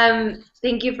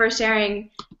 Thank you for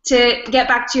sharing. To get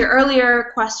back to your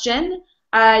earlier question,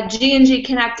 GNG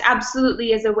Connect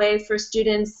absolutely is a way for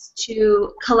students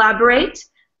to collaborate,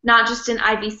 not just in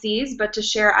IVCs, but to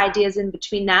share ideas in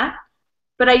between that.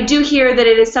 But I do hear that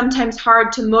it is sometimes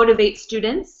hard to motivate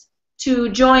students to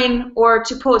join or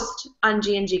to post on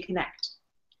GNG Connect.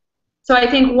 So I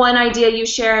think one idea you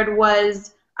shared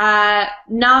was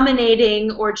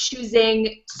nominating or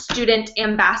choosing student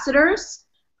ambassadors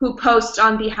who post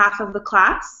on behalf of the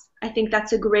class. I think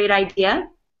that's a great idea.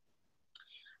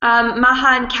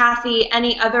 Maha and Kathy,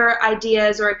 any other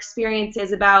ideas or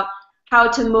experiences about how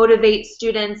to motivate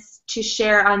students to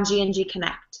share on GNG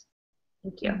Connect?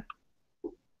 Thank you.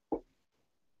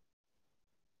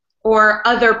 Or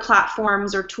other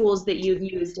platforms or tools that you've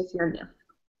used if you're new.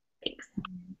 Thanks.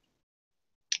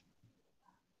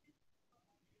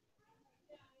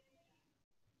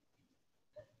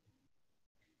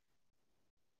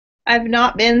 I've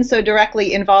not been so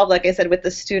directly involved, like I said, with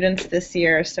the students this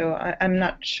year, so I'm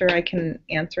not sure I can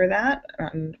answer that,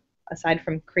 aside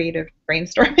from creative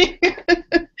brainstorming.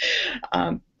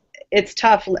 It's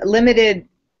tough. Limited,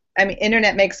 I mean,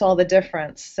 internet makes all the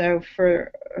difference, so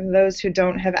for those who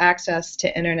don't have access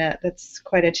to internet, that's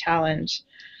quite a challenge.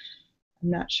 I'm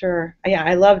not sure. Yeah,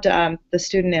 I loved the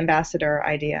student ambassador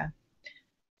idea,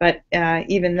 but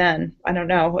even then, I don't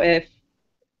know if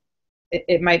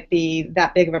it might be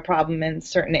that big of a problem in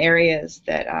certain areas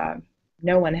that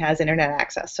no one has internet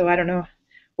access. So I don't know.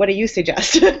 What do you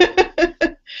suggest?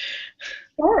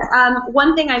 Sure.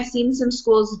 One thing I've seen some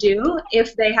schools do,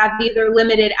 if they have either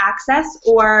limited access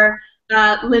or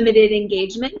limited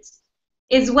engagement,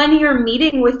 is when you're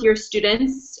meeting with your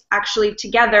students actually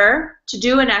together to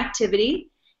do an activity,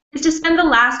 is to spend the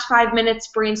last 5 minutes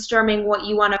brainstorming what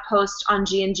you want to post on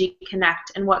GNG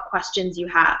Connect and what questions you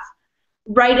have.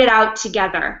 Write it out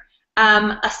together.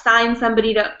 Assign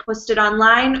somebody to post it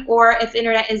online, or if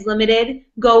internet is limited,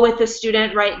 go with the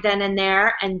student right then and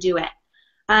there and do it.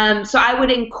 So I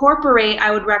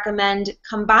would recommend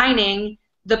combining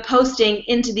the posting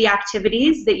into the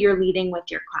activities that you're leading with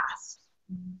your class.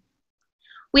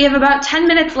 We have about 10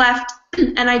 minutes left,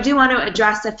 and I do want to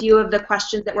address a few of the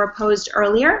questions that were posed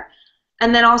earlier,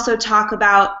 and then also talk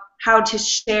about how to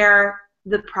share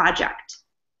the project.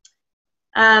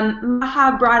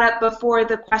 Maha brought up before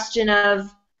the question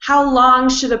of how long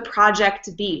should a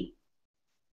project be?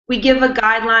 We give a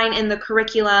guideline in the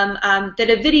curriculum that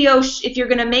a video, if you're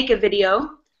going to make a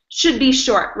video, should be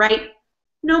short, right?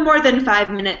 No more than 5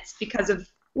 minutes because of,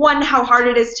 one, how hard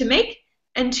it is to make,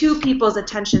 and two, people's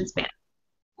attention span.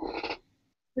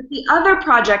 But the other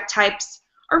project types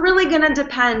are really going to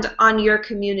depend on your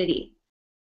community.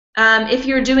 If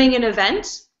you're doing an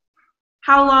event,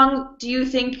 how long do you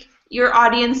think your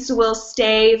audience will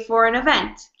stay for an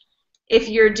event? If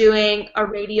you're doing a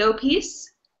radio piece,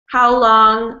 how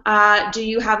long do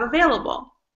you have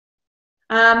available?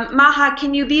 Maha,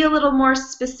 can you be a little more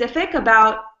specific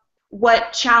about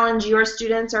what challenge your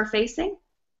students are facing?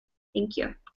 Thank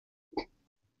you.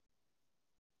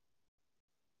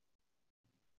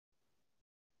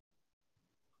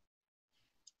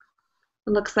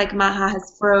 It looks like Maha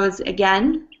has froze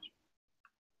again.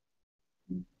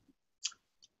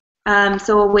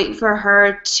 So we'll wait for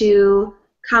her to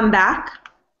come back.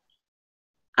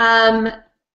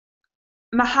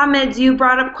 Mohammed, you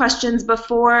brought up questions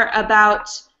before about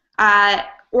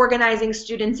organizing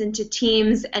students into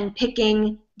teams and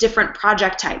picking different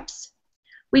project types.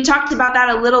 We talked about that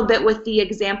a little bit with the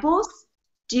examples.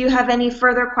 Do you have any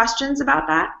further questions about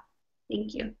that?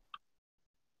 Thank you.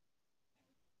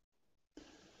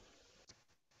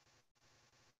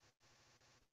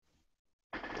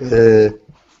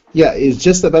 Yeah, it's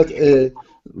just about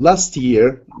last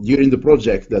year, during the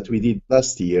project that we did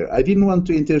last year, I didn't want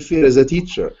to interfere as a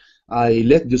teacher. I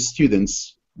let the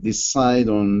students decide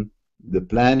on the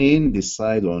planning,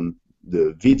 decide on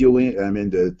the videoing,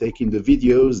 taking the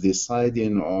videos,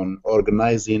 deciding on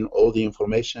organizing all the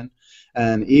information,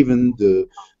 and even the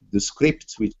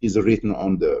script which is written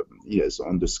on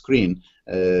the screen.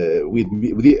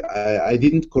 I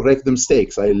didn't correct the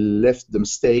mistakes. I left the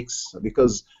mistakes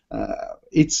because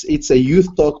it's a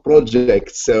youth talk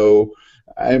project, so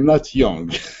I'm not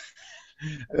young.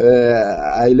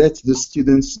 I let the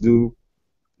students do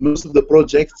most of the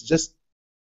project just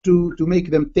to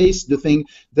make them taste the thing,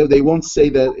 that they won't say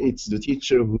that it's the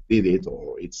teacher who did it,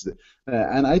 or it's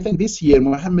and I think this year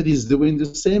Mohammed is doing the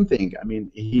same thing. I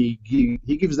mean, he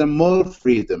gives them more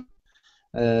freedom.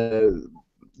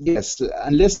 Yes,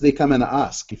 unless they come and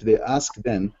ask. If they ask,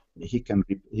 then he can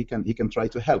try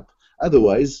to help.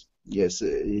 Otherwise, yes,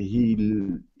 he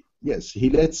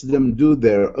lets them do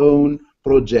their own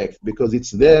project because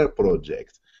it's their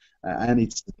project, and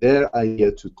it's their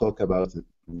idea to talk about,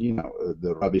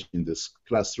 the rubbish in the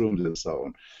classrooms and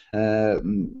so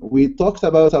on. We talked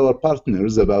about our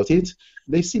partners about it.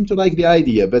 They seem to like the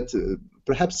idea, but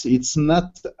perhaps it's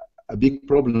not a big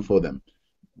problem for them.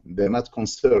 They're not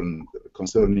concerning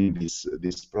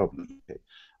this problem. Okay.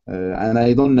 And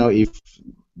I don't know if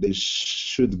they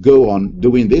should go on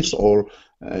doing this, or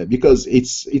because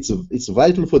it's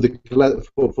vital for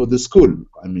the school.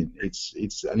 I mean,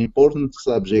 it's an important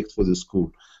subject for the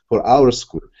school, for our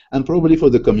school, and probably for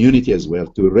the community as well,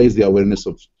 to raise the awareness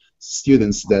of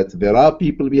students that there are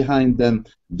people behind them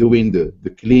doing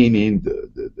the cleaning,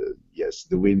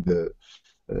 doing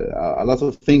a lot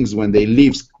of things when they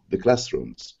leave the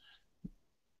classrooms.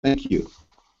 Thank you.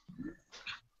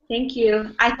 Thank you.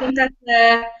 I think that's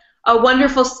a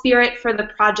wonderful spirit for the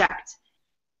project.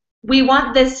 We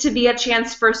want this to be a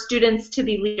chance for students to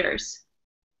be leaders.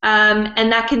 And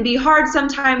that can be hard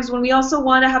sometimes when we also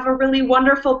want to have a really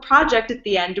wonderful project at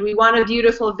the end. We want a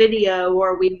beautiful video,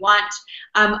 or we want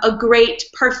a great,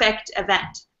 perfect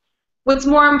event. What's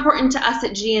more important to us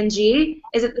at GNG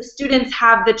is that the students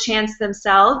have the chance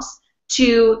themselves to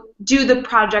do the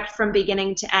project from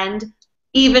beginning to end,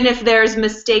 even if there's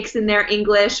mistakes in their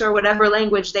English or whatever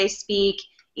language they speak,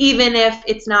 even if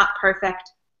it's not perfect.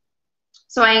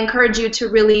 So I encourage you to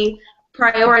really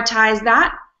prioritize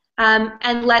that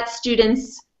and let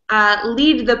students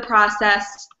lead the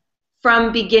process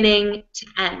from beginning to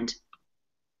end.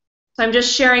 So I'm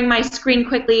just sharing my screen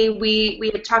quickly.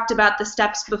 We had talked about the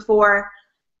steps before,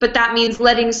 but that means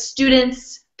letting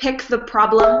students pick the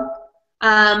problem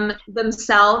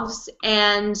themselves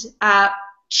and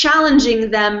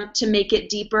challenging them to make it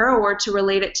deeper or to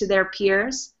relate it to their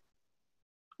peers.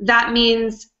 That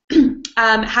means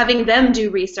having them do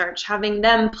research, having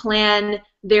them plan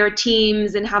their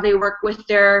teams and how they work with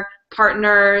their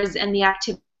partners and the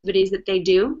activities that they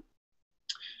do.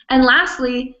 And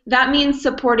lastly, that means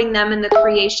supporting them in the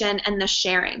creation and the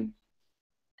sharing.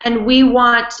 And we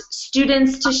want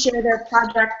students to share their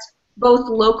project both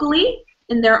locally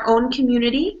in their own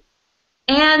community,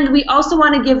 and we also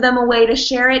want to give them a way to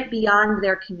share it beyond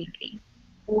their community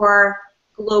or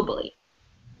globally.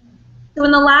 So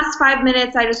in the last 5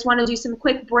 minutes, I just want to do some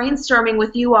quick brainstorming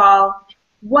with you all.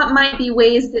 What might be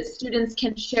ways that students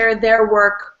can share their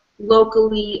work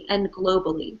locally and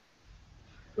globally?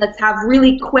 Let's have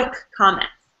really quick comments.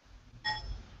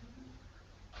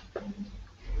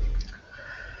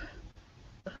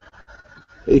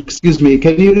 Excuse me,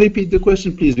 can you repeat the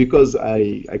question, please? Because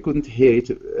I couldn't hear it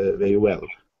very well.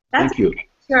 Thank you.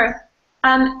 Sure.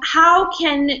 How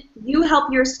can you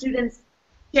help your students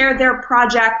share their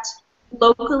project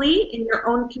locally in your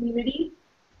own community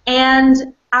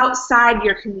and outside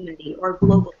your community or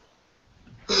globally?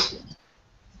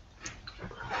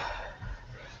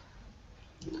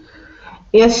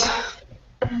 Yes,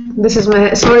 this is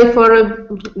my, sorry for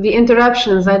the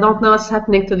interruptions. I don't know what's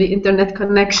happening to the internet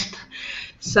connection.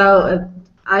 So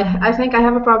I think I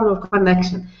have a problem with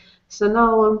connection. So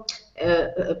now,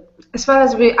 as far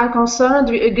as we are concerned,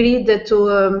 we agreed that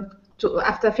to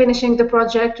after finishing the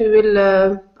project, we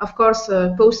will, of course,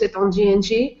 post it on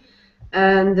GNG,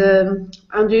 and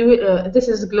we will, this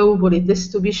is globally. This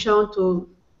to be shown to.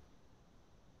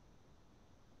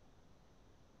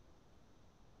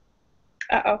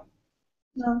 Uh-oh.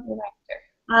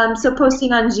 No, so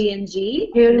posting on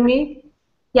GNG. Hear me?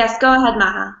 Yes, go ahead,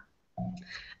 Maha.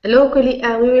 Locally,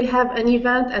 we will have an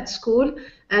event at school,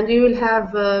 and we will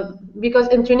have, because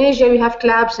in Tunisia we have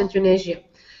clubs in Tunisia.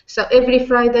 So every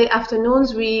Friday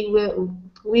afternoons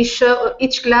we show,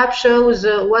 each club shows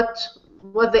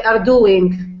what they are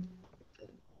doing,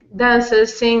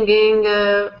 dances, singing,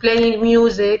 playing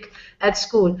music at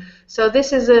school. So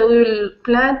this is we will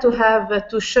plan to have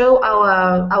to show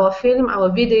our film, our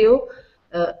video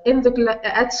in the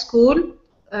at school,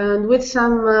 and with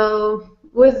some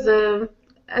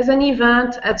as an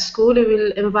event at school. We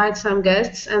will invite some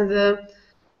guests and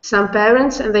some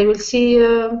parents, and they will see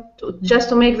just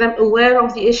to make them aware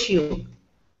of the issue.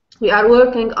 We are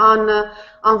working on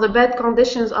the bad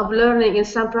conditions of learning in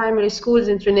some primary schools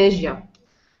in Tunisia.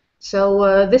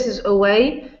 So this is a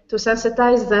way to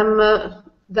sensitize them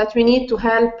that we need to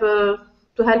help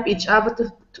each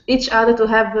other to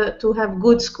have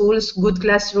good schools, good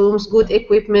classrooms, good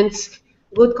equipments,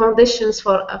 good conditions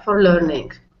for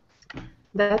learning.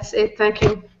 That's it. Thank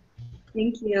you.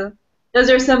 Thank you. Those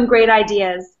are some great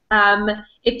ideas.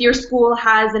 If your school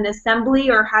has an assembly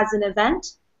or has an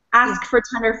event, ask for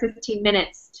 10 or 15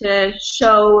 minutes to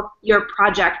show your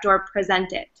project or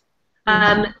present it.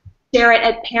 Share it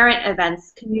at parent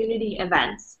events, community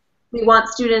events. We want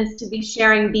students to be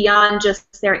sharing beyond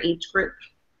just their age group.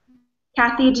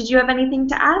 Kathy, did you have anything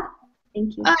to add?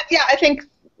 Thank you. Yeah, I think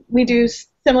we do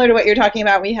similar to what you're talking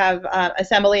about. We have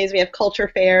assemblies, we have culture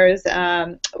fairs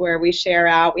where we share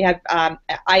out. We have,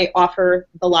 I offer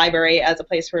the library as a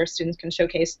place where students can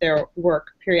showcase their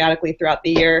work periodically throughout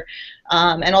the year.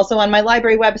 And also on my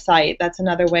library website, that's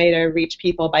another way to reach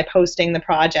people by posting the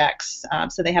projects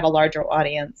so they have a larger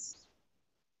audience.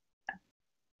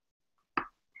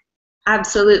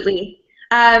 Absolutely.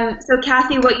 So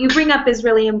Kathy, what you bring up is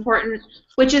really important,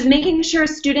 which is making sure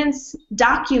students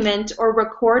document or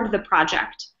record the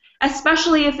project,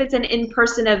 especially if it's an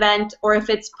in-person event or if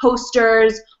it's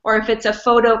posters or if it's a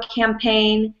photo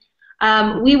campaign.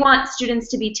 We want students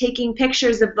to be taking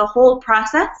pictures of the whole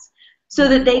process so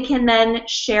that they can then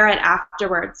share it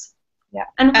afterwards. Yeah.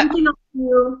 And one thing I'll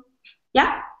do,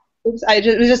 yeah? Oops, I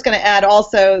was just going to add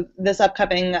also this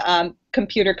upcoming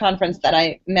computer conference that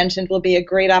I mentioned will be a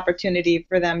great opportunity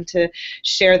for them to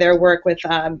share their work with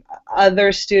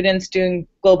other students doing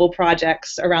global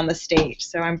projects around the state.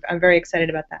 So I'm very excited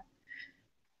about that.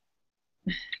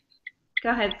 Go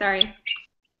ahead, sorry.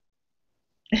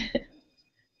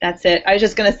 That's it. I was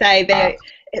just going to say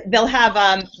they'll have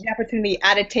the opportunity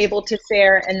at a table to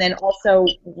share, and then also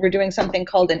we're doing something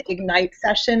called an Ignite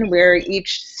session where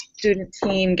each student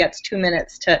team gets 2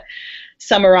 minutes to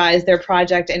summarize their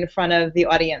project in front of the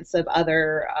audience of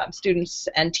other students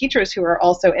and teachers who are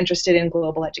also interested in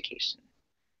global education.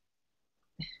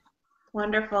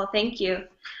 Wonderful, thank you.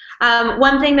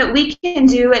 One thing that we can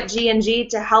do at GNG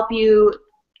to help you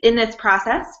in this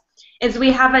process is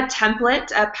we have a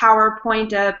template, a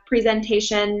PowerPoint, a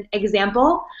presentation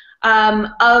example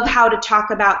of how to talk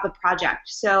about the project.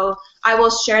 So I will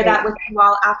share that with you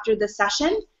all after the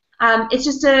session. It's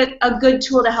just a good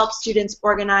tool to help students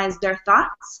organize their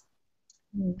thoughts.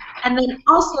 And then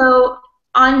also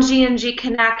on GNG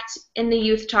Connect in the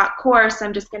Youth Talk course,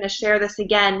 I'm just going to share this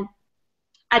again.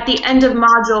 At the end of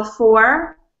Module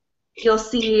 4, you'll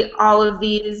see all of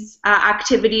these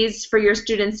activities for your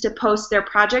students to post their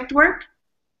project work.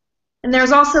 And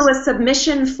there's also a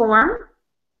submission form,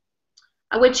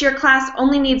 which your class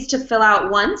only needs to fill out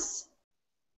once.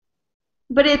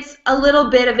 But it's a little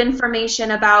bit of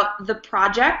information about the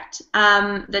project,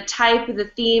 the type,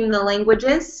 the theme, the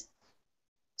languages,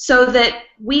 so that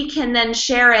we can then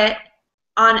share it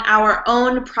on our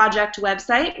own project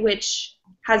website, which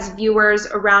has viewers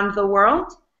around the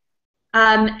world.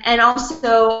 And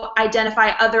also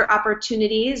identify other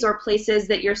opportunities or places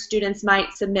that your students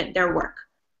might submit their work.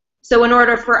 So in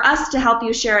order for us to help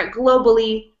you share it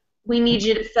globally, we need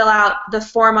you to fill out the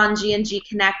form on GNG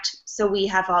Connect so we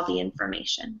have all the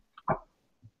information.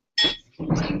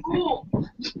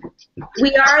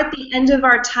 We are at the end of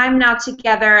our time now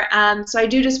together, so I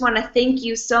do just want to thank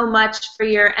you so much for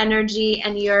your energy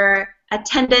and your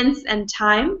attendance and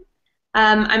time.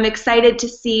 I'm excited to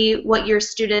see what your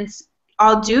students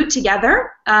all do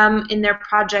together in their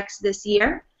projects this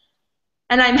year.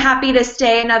 And I'm happy to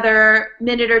stay another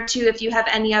minute or two if you have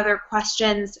any other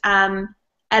questions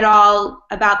at all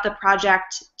about the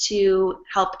project to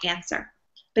help answer.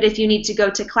 But if you need to go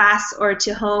to class or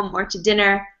to home or to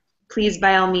dinner, please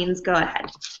by all means go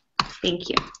ahead. Thank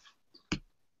you.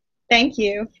 Thank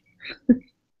you.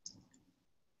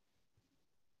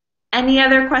 Any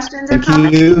other questions or Thank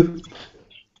comments? you.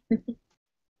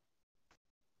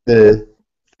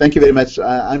 Thank you very much.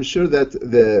 I'm sure that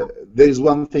there is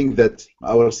one thing that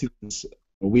our students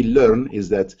will learn is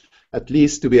that at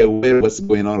least to be aware of what's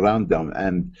going on around them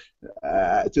and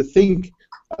to think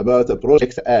about a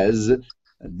project as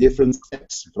different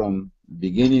steps from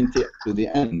beginning to the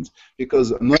end,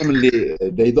 because normally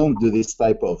they don't do this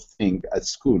type of thing at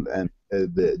school, and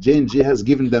the GNG has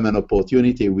given them an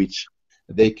opportunity which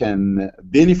they can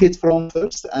benefit from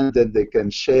first, and then they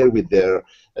can share with their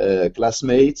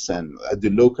classmates and at the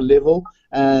local level,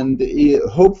 and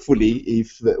hopefully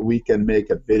if we can make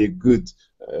a very good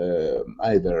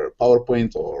either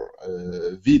PowerPoint or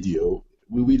video,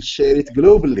 we will share it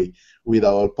globally with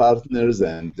our partners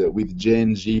and with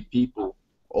GNG people,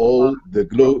 all the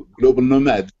global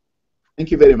nomads.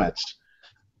 Thank you very much.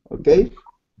 Okay?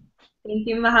 Thank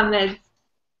you, Mohammed.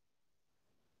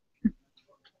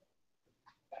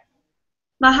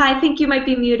 Maha, I think you might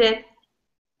be muted.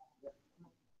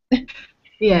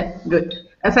 Yeah, good.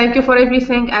 Thank you for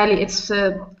everything, Ali.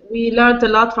 We learned a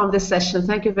lot from this session.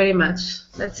 Thank you very much.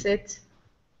 That's it.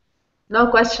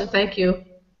 No question. Thank you.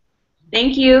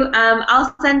 Thank you.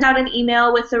 I'll send out an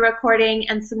email with the recording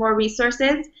and some more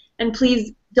resources. And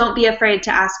please don't be afraid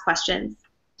to ask questions.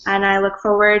 And I look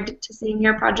forward to seeing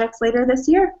your projects later this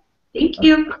year. Thank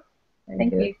you.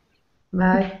 Thank you.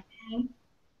 Bye.